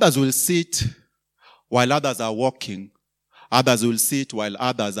 Others will sit while others are walking. Others will sit while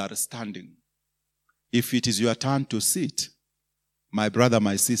others are standing. If it is your turn to sit, my brother,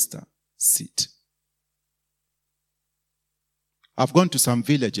 my sister, sit. I've gone to some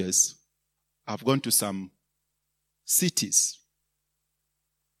villages. I've gone to some cities.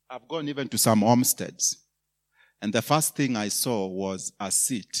 I've gone even to some homesteads. And the first thing I saw was a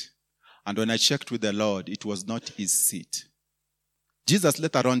seat. And when I checked with the Lord, it was not his seat. Jesus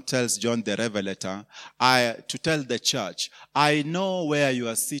later on tells John the Revelator to tell the church, I know where you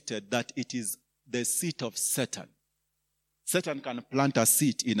are seated, that it is the seat of Satan. Satan can plant a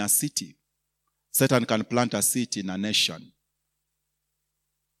seat in a city. Satan can plant a seat in a nation.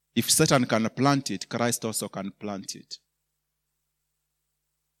 If Satan can plant it, Christ also can plant it.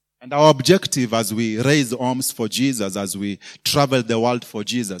 And our objective as we raise arms for Jesus, as we travel the world for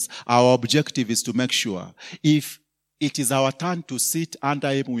Jesus, our objective is to make sure if it is our turn to sit under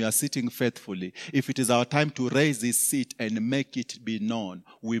him, we are sitting faithfully. If it is our time to raise his seat and make it be known,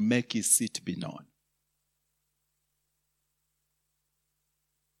 we make his seat be known.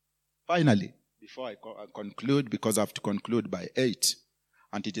 Finally, before I conclude, because I have to conclude by 8,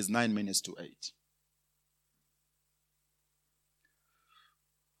 and it is 9 minutes to 8.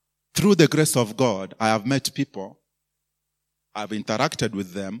 Through the grace of God, I have met people. I have interacted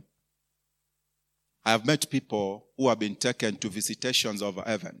with them. I have met people who have been taken to visitations of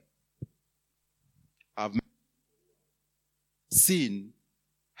heaven. I've seen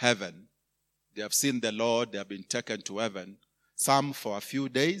heaven. They have seen the Lord. They have been taken to heaven. Some for a few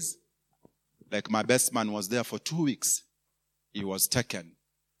days. Like my best man was there for 2 weeks. He was taken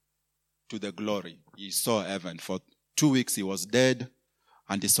to the glory. He saw heaven. For 2 weeks he was dead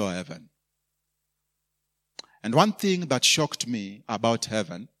and he saw heaven. And one thing that shocked me about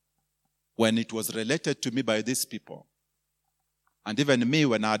heaven, when it was related to me by these people, and even me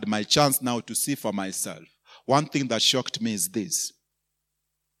when I had my chance now to see for myself, one thing that shocked me is this.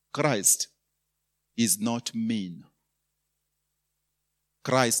 Christ is not mean.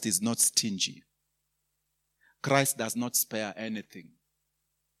 Christ is not stingy. Christ does not spare anything.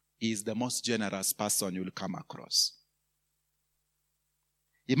 He is the most generous person you'll come across.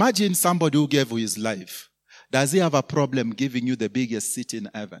 Imagine somebody who gave you his life. Does he have a problem giving you the biggest seat in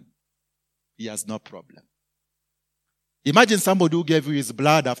heaven? He has no problem. Imagine somebody who gave you his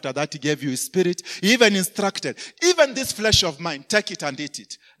blood, after that he gave you his spirit. He even instructed, even this flesh of mine, take it and eat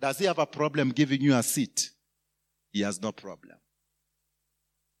it. Does he have a problem giving you a seat? he has no problem.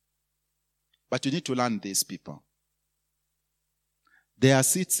 But you need to learn this, people. There are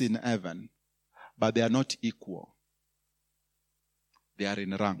seats in heaven, but they are not equal. They are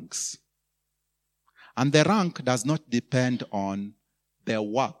in ranks. And the rank does not depend on the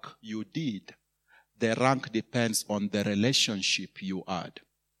work you did. The rank depends on the relationship you had.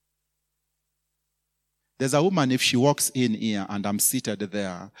 There's a woman, if she walks in here and I'm seated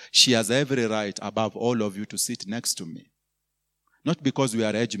there, she has every right above all of you to sit next to me. Not because we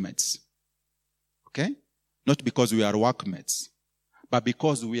are age mates. Okay? Not because we are workmates. But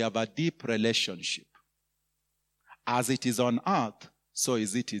because we have a deep relationship. As it is on earth, so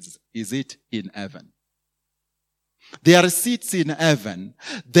is it in heaven. There are seats in heaven.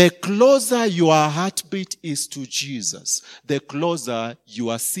 The closer your heartbeat is to Jesus, the closer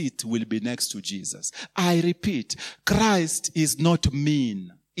your seat will be next to Jesus. I repeat, Christ is not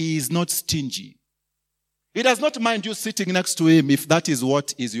mean. He is not stingy. He does not mind you sitting next to him if that is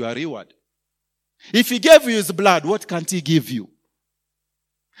what is your reward. If he gave you his blood, what can't he give you?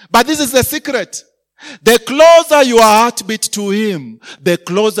 But this is the secret. The closer your heartbeat to him, the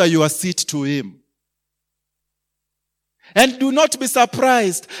closer your seat to him. And do not be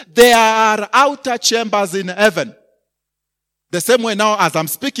surprised. There are outer chambers in heaven. The same way now as I'm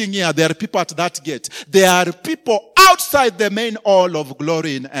speaking here, there are people at that gate. There are people outside the main hall of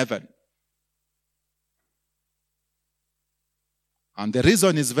glory in heaven. And the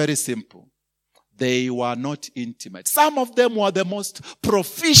reason is very simple. They were not intimate. Some of them were the most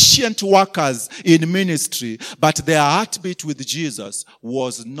proficient workers in ministry, but their heartbeat with Jesus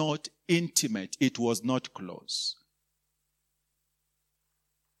was not intimate. It was not close.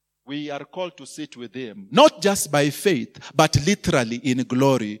 We are called to sit with him, not just by faith, but literally in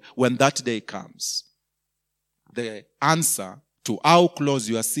glory when that day comes. The answer to how close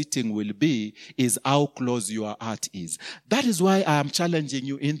your sitting will be is how close your heart is. That is why I am challenging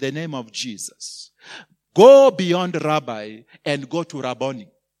you in the name of Jesus. Go beyond Rabbi and go to Rabboni.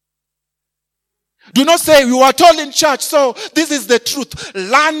 Do not say, you are told in church, so this is the truth.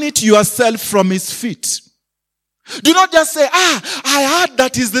 Learn it yourself from his feet. Do not just say, I heard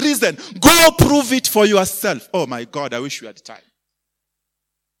that is the reason. Go prove it for yourself. Oh my God, I wish we had time.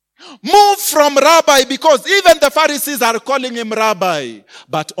 Move from Rabbi, because even the Pharisees are calling him Rabbi.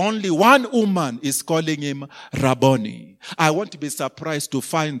 But only one woman is calling him Rabboni. I won't be surprised to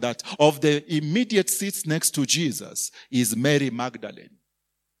find that of the immediate seats next to Jesus is Mary Magdalene.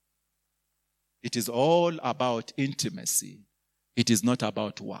 It is all about intimacy. It is not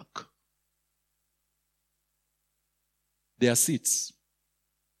about work. Their seats.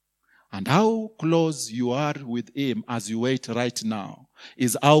 And how close you are with him as you wait right now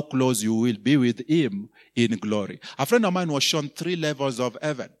is how close you will be with him in glory. A friend of mine was shown 3 levels of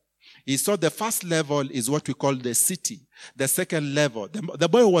heaven. He saw the first level is what we call the city. The second level, the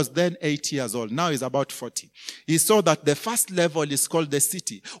boy was then 8 years old. Now he's about 40. He saw that the first level is called the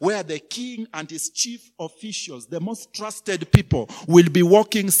city, where the king and his chief officials, the most trusted people, will be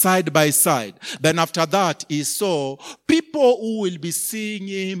walking side by side. Then after that, he saw people who will be seeing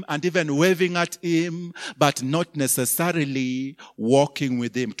him and even waving at him, but not necessarily walking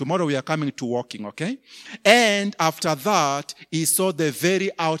with him. Tomorrow we are coming to walking, okay? And after that, he saw the very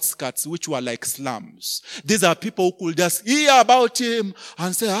outskirts, which were like slums. These are people who could just hear about him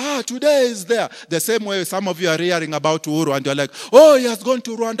and say, today is there. The same way some of you are hearing about Uhuru and you're like, oh, he has gone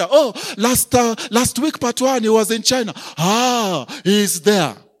to Rwanda. Oh, last week, part 1, he was in China. He is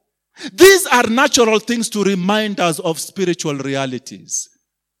there. These are natural things to remind us of spiritual realities.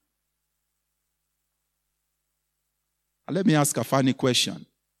 Let me ask a funny question.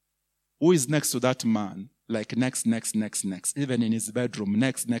 Who is next to that man? Like next. Even in his bedroom,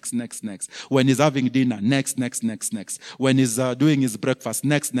 next. When he's having dinner, next. When he's doing his breakfast,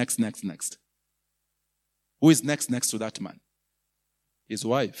 next. Who is next to that man? His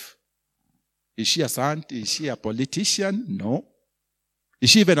wife. Is she a saint? Is she a politician? No. Is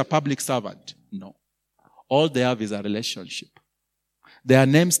she even a public servant? No. All they have is a relationship. Their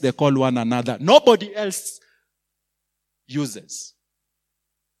names they call one another. Nobody else uses.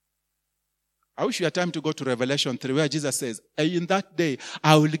 I wish you had time to go to Revelation 3 where Jesus says, in that day,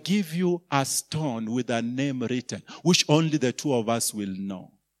 I will give you a stone with a name written, which only the 2 of us will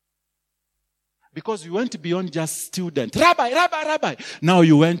know. Because you went beyond just student. Rabbi. Now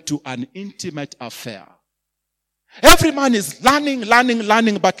you went to an intimate affair. Every man is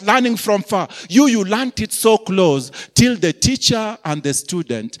learning, but learning from far. You learned it so close till the teacher and the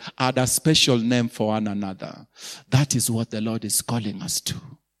student had a special name for one another. That is what the Lord is calling us to.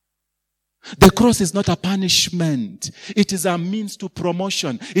 The cross is not a punishment. It is a means to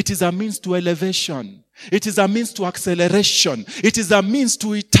promotion. It is a means to elevation. It is a means to acceleration. It is a means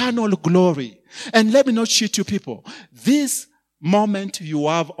to eternal glory. And let me not cheat you people. This moment you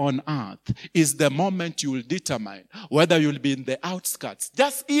have on earth is the moment you will determine whether you'll be in the outskirts,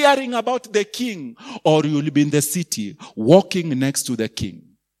 just hearing about the king, or you'll be in the city, walking next to the king.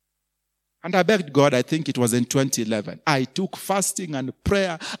 And I begged God, I think it was in 2011. I took fasting and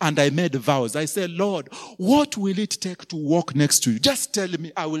prayer and I made vows. I said, Lord, what will it take to walk next to you? Just tell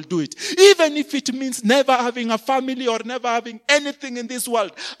me, I will do it. Even if it means never having a family or never having anything in this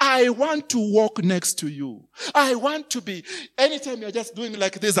world, I want to walk next to you. I want to be, anytime you're just doing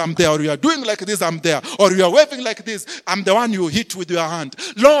like this, I'm there. Or you're doing like this, I'm there. Or you're waving like this, I'm the one you hit with your hand.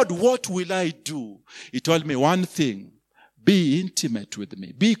 Lord, what will I do? He told me one thing. Be intimate with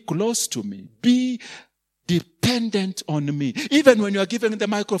me. Be close to me. Be dependent on me. Even when you are giving the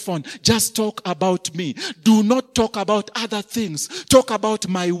microphone, just talk about me. Do not talk about other things. Talk about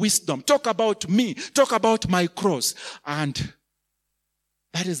my wisdom. Talk about me. Talk about my cross. And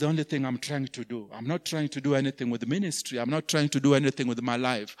that is the only thing I'm trying to do. I'm not trying to do anything with ministry. I'm not trying to do anything with my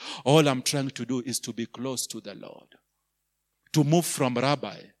life. All I'm trying to do is to be close to the Lord. To move from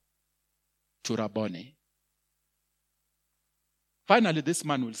Rabbi to Rabboni. Finally, this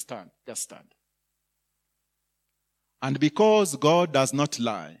man will stand. Just stand. And because God does not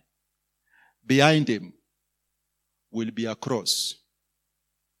lie, behind him will be a cross.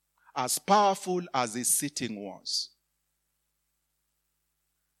 As powerful as his sitting was.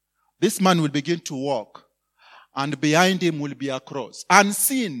 This man will begin to walk, and behind him will be a cross.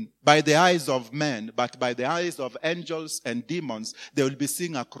 Unseen by the eyes of men, but by the eyes of angels and demons, they will be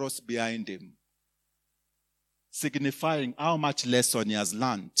seeing a cross behind him. Signifying how much lesson he has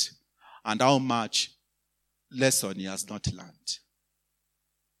learned and how much lesson he has not learned.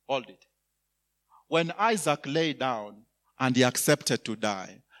 Hold it. When Isaac lay down and he accepted to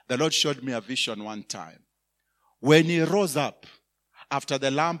die, the Lord showed me a vision one time. When he rose up, after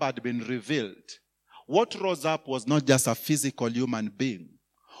the lamb had been revealed, what rose up was not just a physical human being.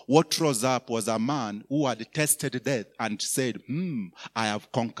 What rose up was a man who had tasted death and said, I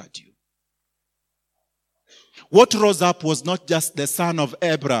have conquered you. What rose up was not just the son of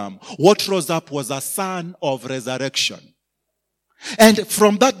Abraham. What rose up was a son of resurrection. And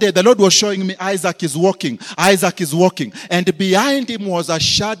from that day, the Lord was showing me Isaac is walking. Isaac is walking. And behind him was a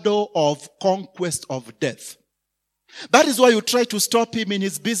shadow of conquest of death. That is why you try to stop him in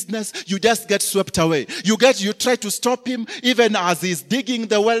his business, you just get swept away. You try to stop him even as he's digging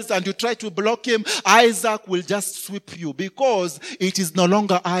the wells and you try to block him. Isaac will just sweep you because it is no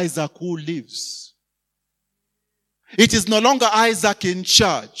longer Isaac who lives. It is no longer Isaac in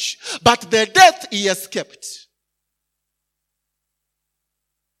charge, but the death he escaped.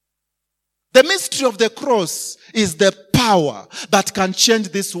 The mystery of the cross is the power that can change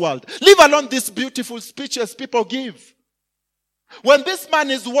this world. Leave alone these beautiful speeches people give. When this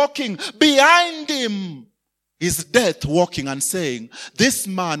man is walking, behind him is death walking and saying, this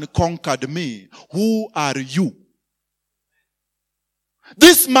man conquered me. Who are you?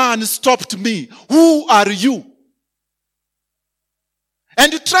 This man stopped me. Who are you?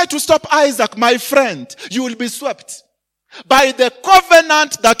 And you try to stop Isaac, my friend, you will be swept by the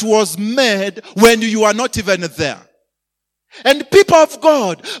covenant that was made when you are not even there. And people of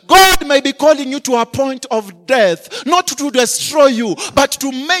God, God may be calling you to a point of death, not to destroy you, but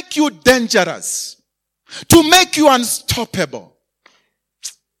to make you dangerous, to make you unstoppable.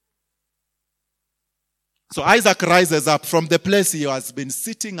 So Isaac rises up from the place he has been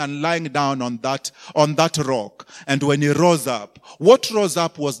sitting and lying down on that rock. And when he rose up, what rose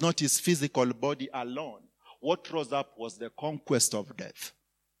up was not his physical body alone. What rose up was the conquest of death.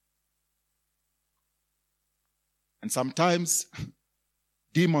 And sometimes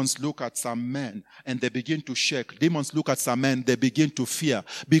demons look at some men and they begin to shake. Demons look at some men, they begin to fear.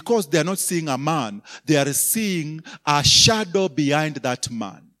 Because they are not seeing a man, they are seeing a shadow behind that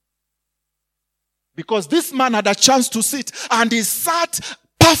man. Because this man had a chance to sit and he sat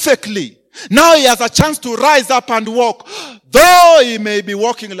perfectly. Now he has a chance to rise up and walk. Though he may be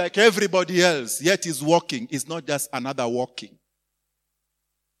walking like everybody else, yet he's walking. It's not just another walking.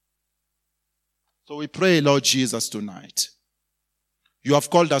 So we pray, Lord Jesus, tonight. You have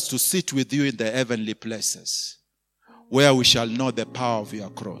called us to sit with you in the heavenly places, where we shall know the power of your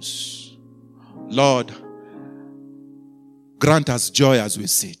cross. Lord, grant us joy as we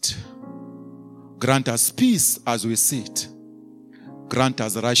sit. Grant us peace as we sit. Grant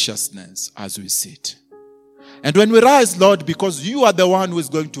us righteousness as we sit. And when we rise, Lord, because you are the one who is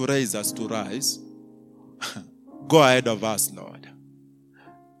going to raise us to rise, go ahead of us, Lord.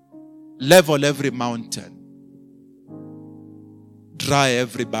 level every mountain, dry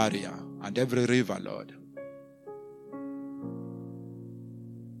every barrier and every river, Lord.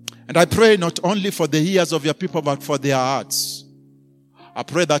 And I pray not only for the ears of your people, but for their hearts. I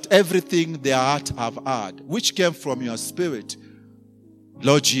pray that everything their heart have heard, which came from your spirit,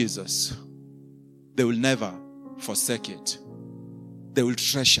 Lord Jesus, they will never forsake it. They will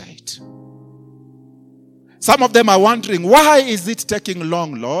treasure it. Some of them are wondering, why is it taking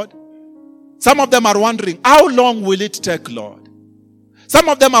long, Lord? Some of them are wondering, how long will it take, Lord? Some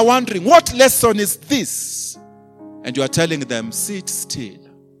of them are wondering, what lesson is this? And you are telling them, sit still.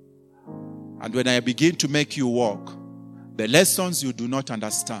 And when I begin to make you walk, the lessons you do not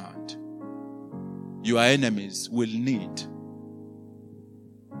understand, your enemies will need.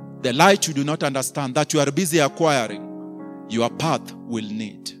 The light you do not understand, that you are busy acquiring, your path will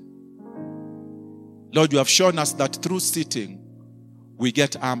need. Lord, you have shown us that through sitting, we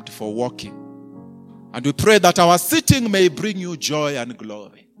get armed for walking. And we pray that our sitting may bring you joy and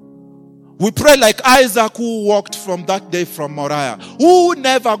glory. We pray like Isaac, who walked from that day from Moriah, who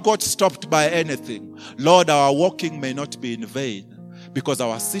never got stopped by anything. Lord, our walking may not be in vain, because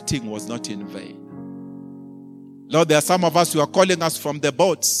our sitting was not in vain. Lord, there are some of us who are calling us from the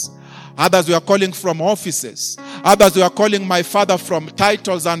boats. Others who are calling from offices. Others who are calling my Father from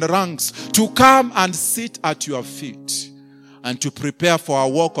titles and ranks to come and sit at your feet and to prepare for our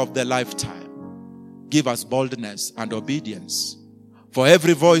walk of the lifetime. Give us boldness and obedience. For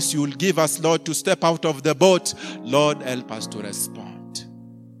every voice you will give us, Lord, to step out of the boat, Lord, help us to respond.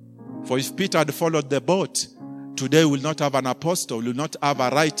 For if Peter had followed the boat, today we will not have an apostle, we will not have a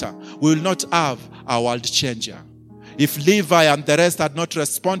writer, we will not have a world changer. If Levi and the rest had not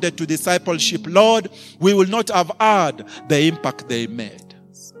responded to discipleship, Lord, we will not have had the impact they made.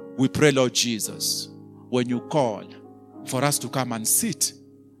 We pray, Lord Jesus, when you call for us to come and sit,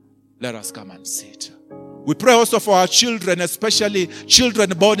 let us come and sit. We pray also for our children, especially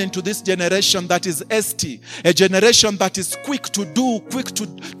children born into this generation that is ST, a generation that is quick to do, quick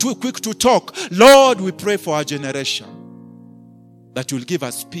to talk. Lord, we pray for our generation that you will give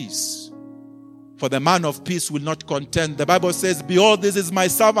us peace. For the man of peace will not contend. The Bible says, behold, this is my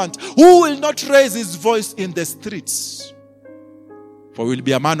servant who will not raise his voice in the streets. For he will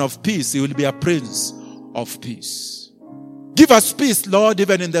be a man of peace. He will be a prince of peace. Give us peace, Lord,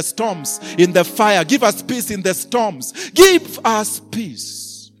 even in the storms, in the fire. Give us peace in the storms. Give us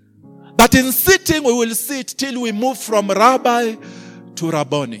peace. That in sitting we will sit till we move from Rabbi to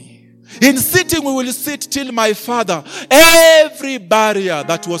Rabboni. In sitting we will sit till, my Father, every barrier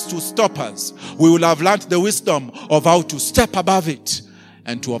that was to stop us, we will have learned the wisdom of how to step above it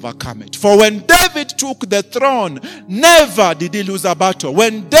and to overcome it. For when David took the throne, never did he lose a battle.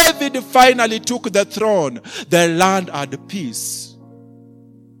 When David finally took the throne, the land had peace.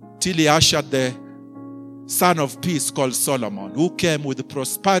 Till he ushered the son of peace called Solomon, who came with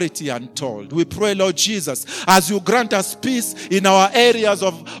prosperity untold. We pray, Lord Jesus, as you grant us peace in our areas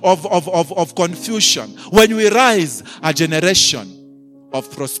of confusion, when we rise, a generation of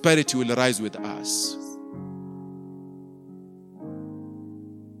prosperity will rise with us.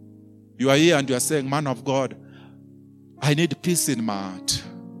 You are here and you are saying, man of God, I need peace in my heart.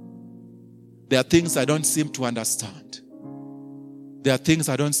 There are things I don't seem to understand. There are things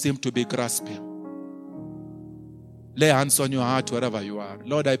I don't seem to be grasping. Lay hands on your heart wherever you are.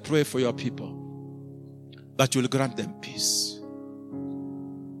 Lord, I pray for your people that you will grant them peace.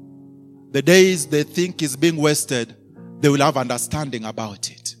 The days they think is being wasted, they will have understanding about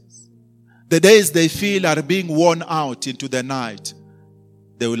it. The days they feel are being worn out into the night,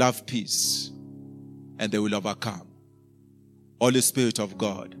 they will have peace and they will overcome. Holy Spirit of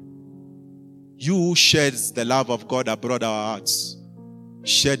God, you who sheds the love of God abroad our hearts,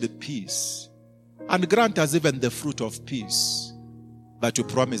 shed peace and grant us even the fruit of peace that you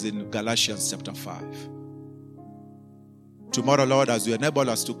promise in Galatians chapter 5. Tomorrow, Lord, as you enable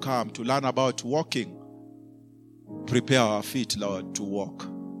us to come to learn about walking, prepare our feet, Lord, to walk.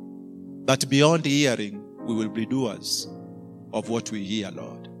 That beyond hearing, we will be doers of what we hear,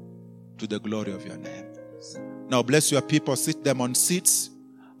 Lord, to the glory of your name. Now bless your people, sit them on seats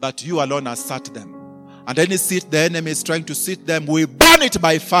that you alone has sat them. And any seat the enemy is trying to sit them, we burn it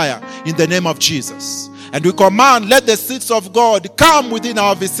by fire in the name of Jesus. And we command, let the seats of God come within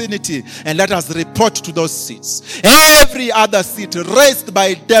our vicinity and let us report to those seats. Every other seat raised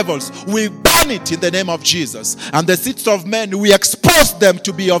by devils, we burn it in the name of Jesus. And the seats of men, we expose them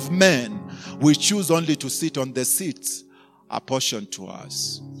to be of men. We choose only to sit on the seats apportioned to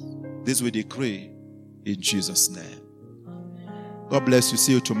us. This we decree in Jesus' name. God bless you.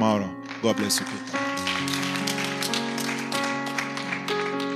 See you tomorrow. God bless you, people.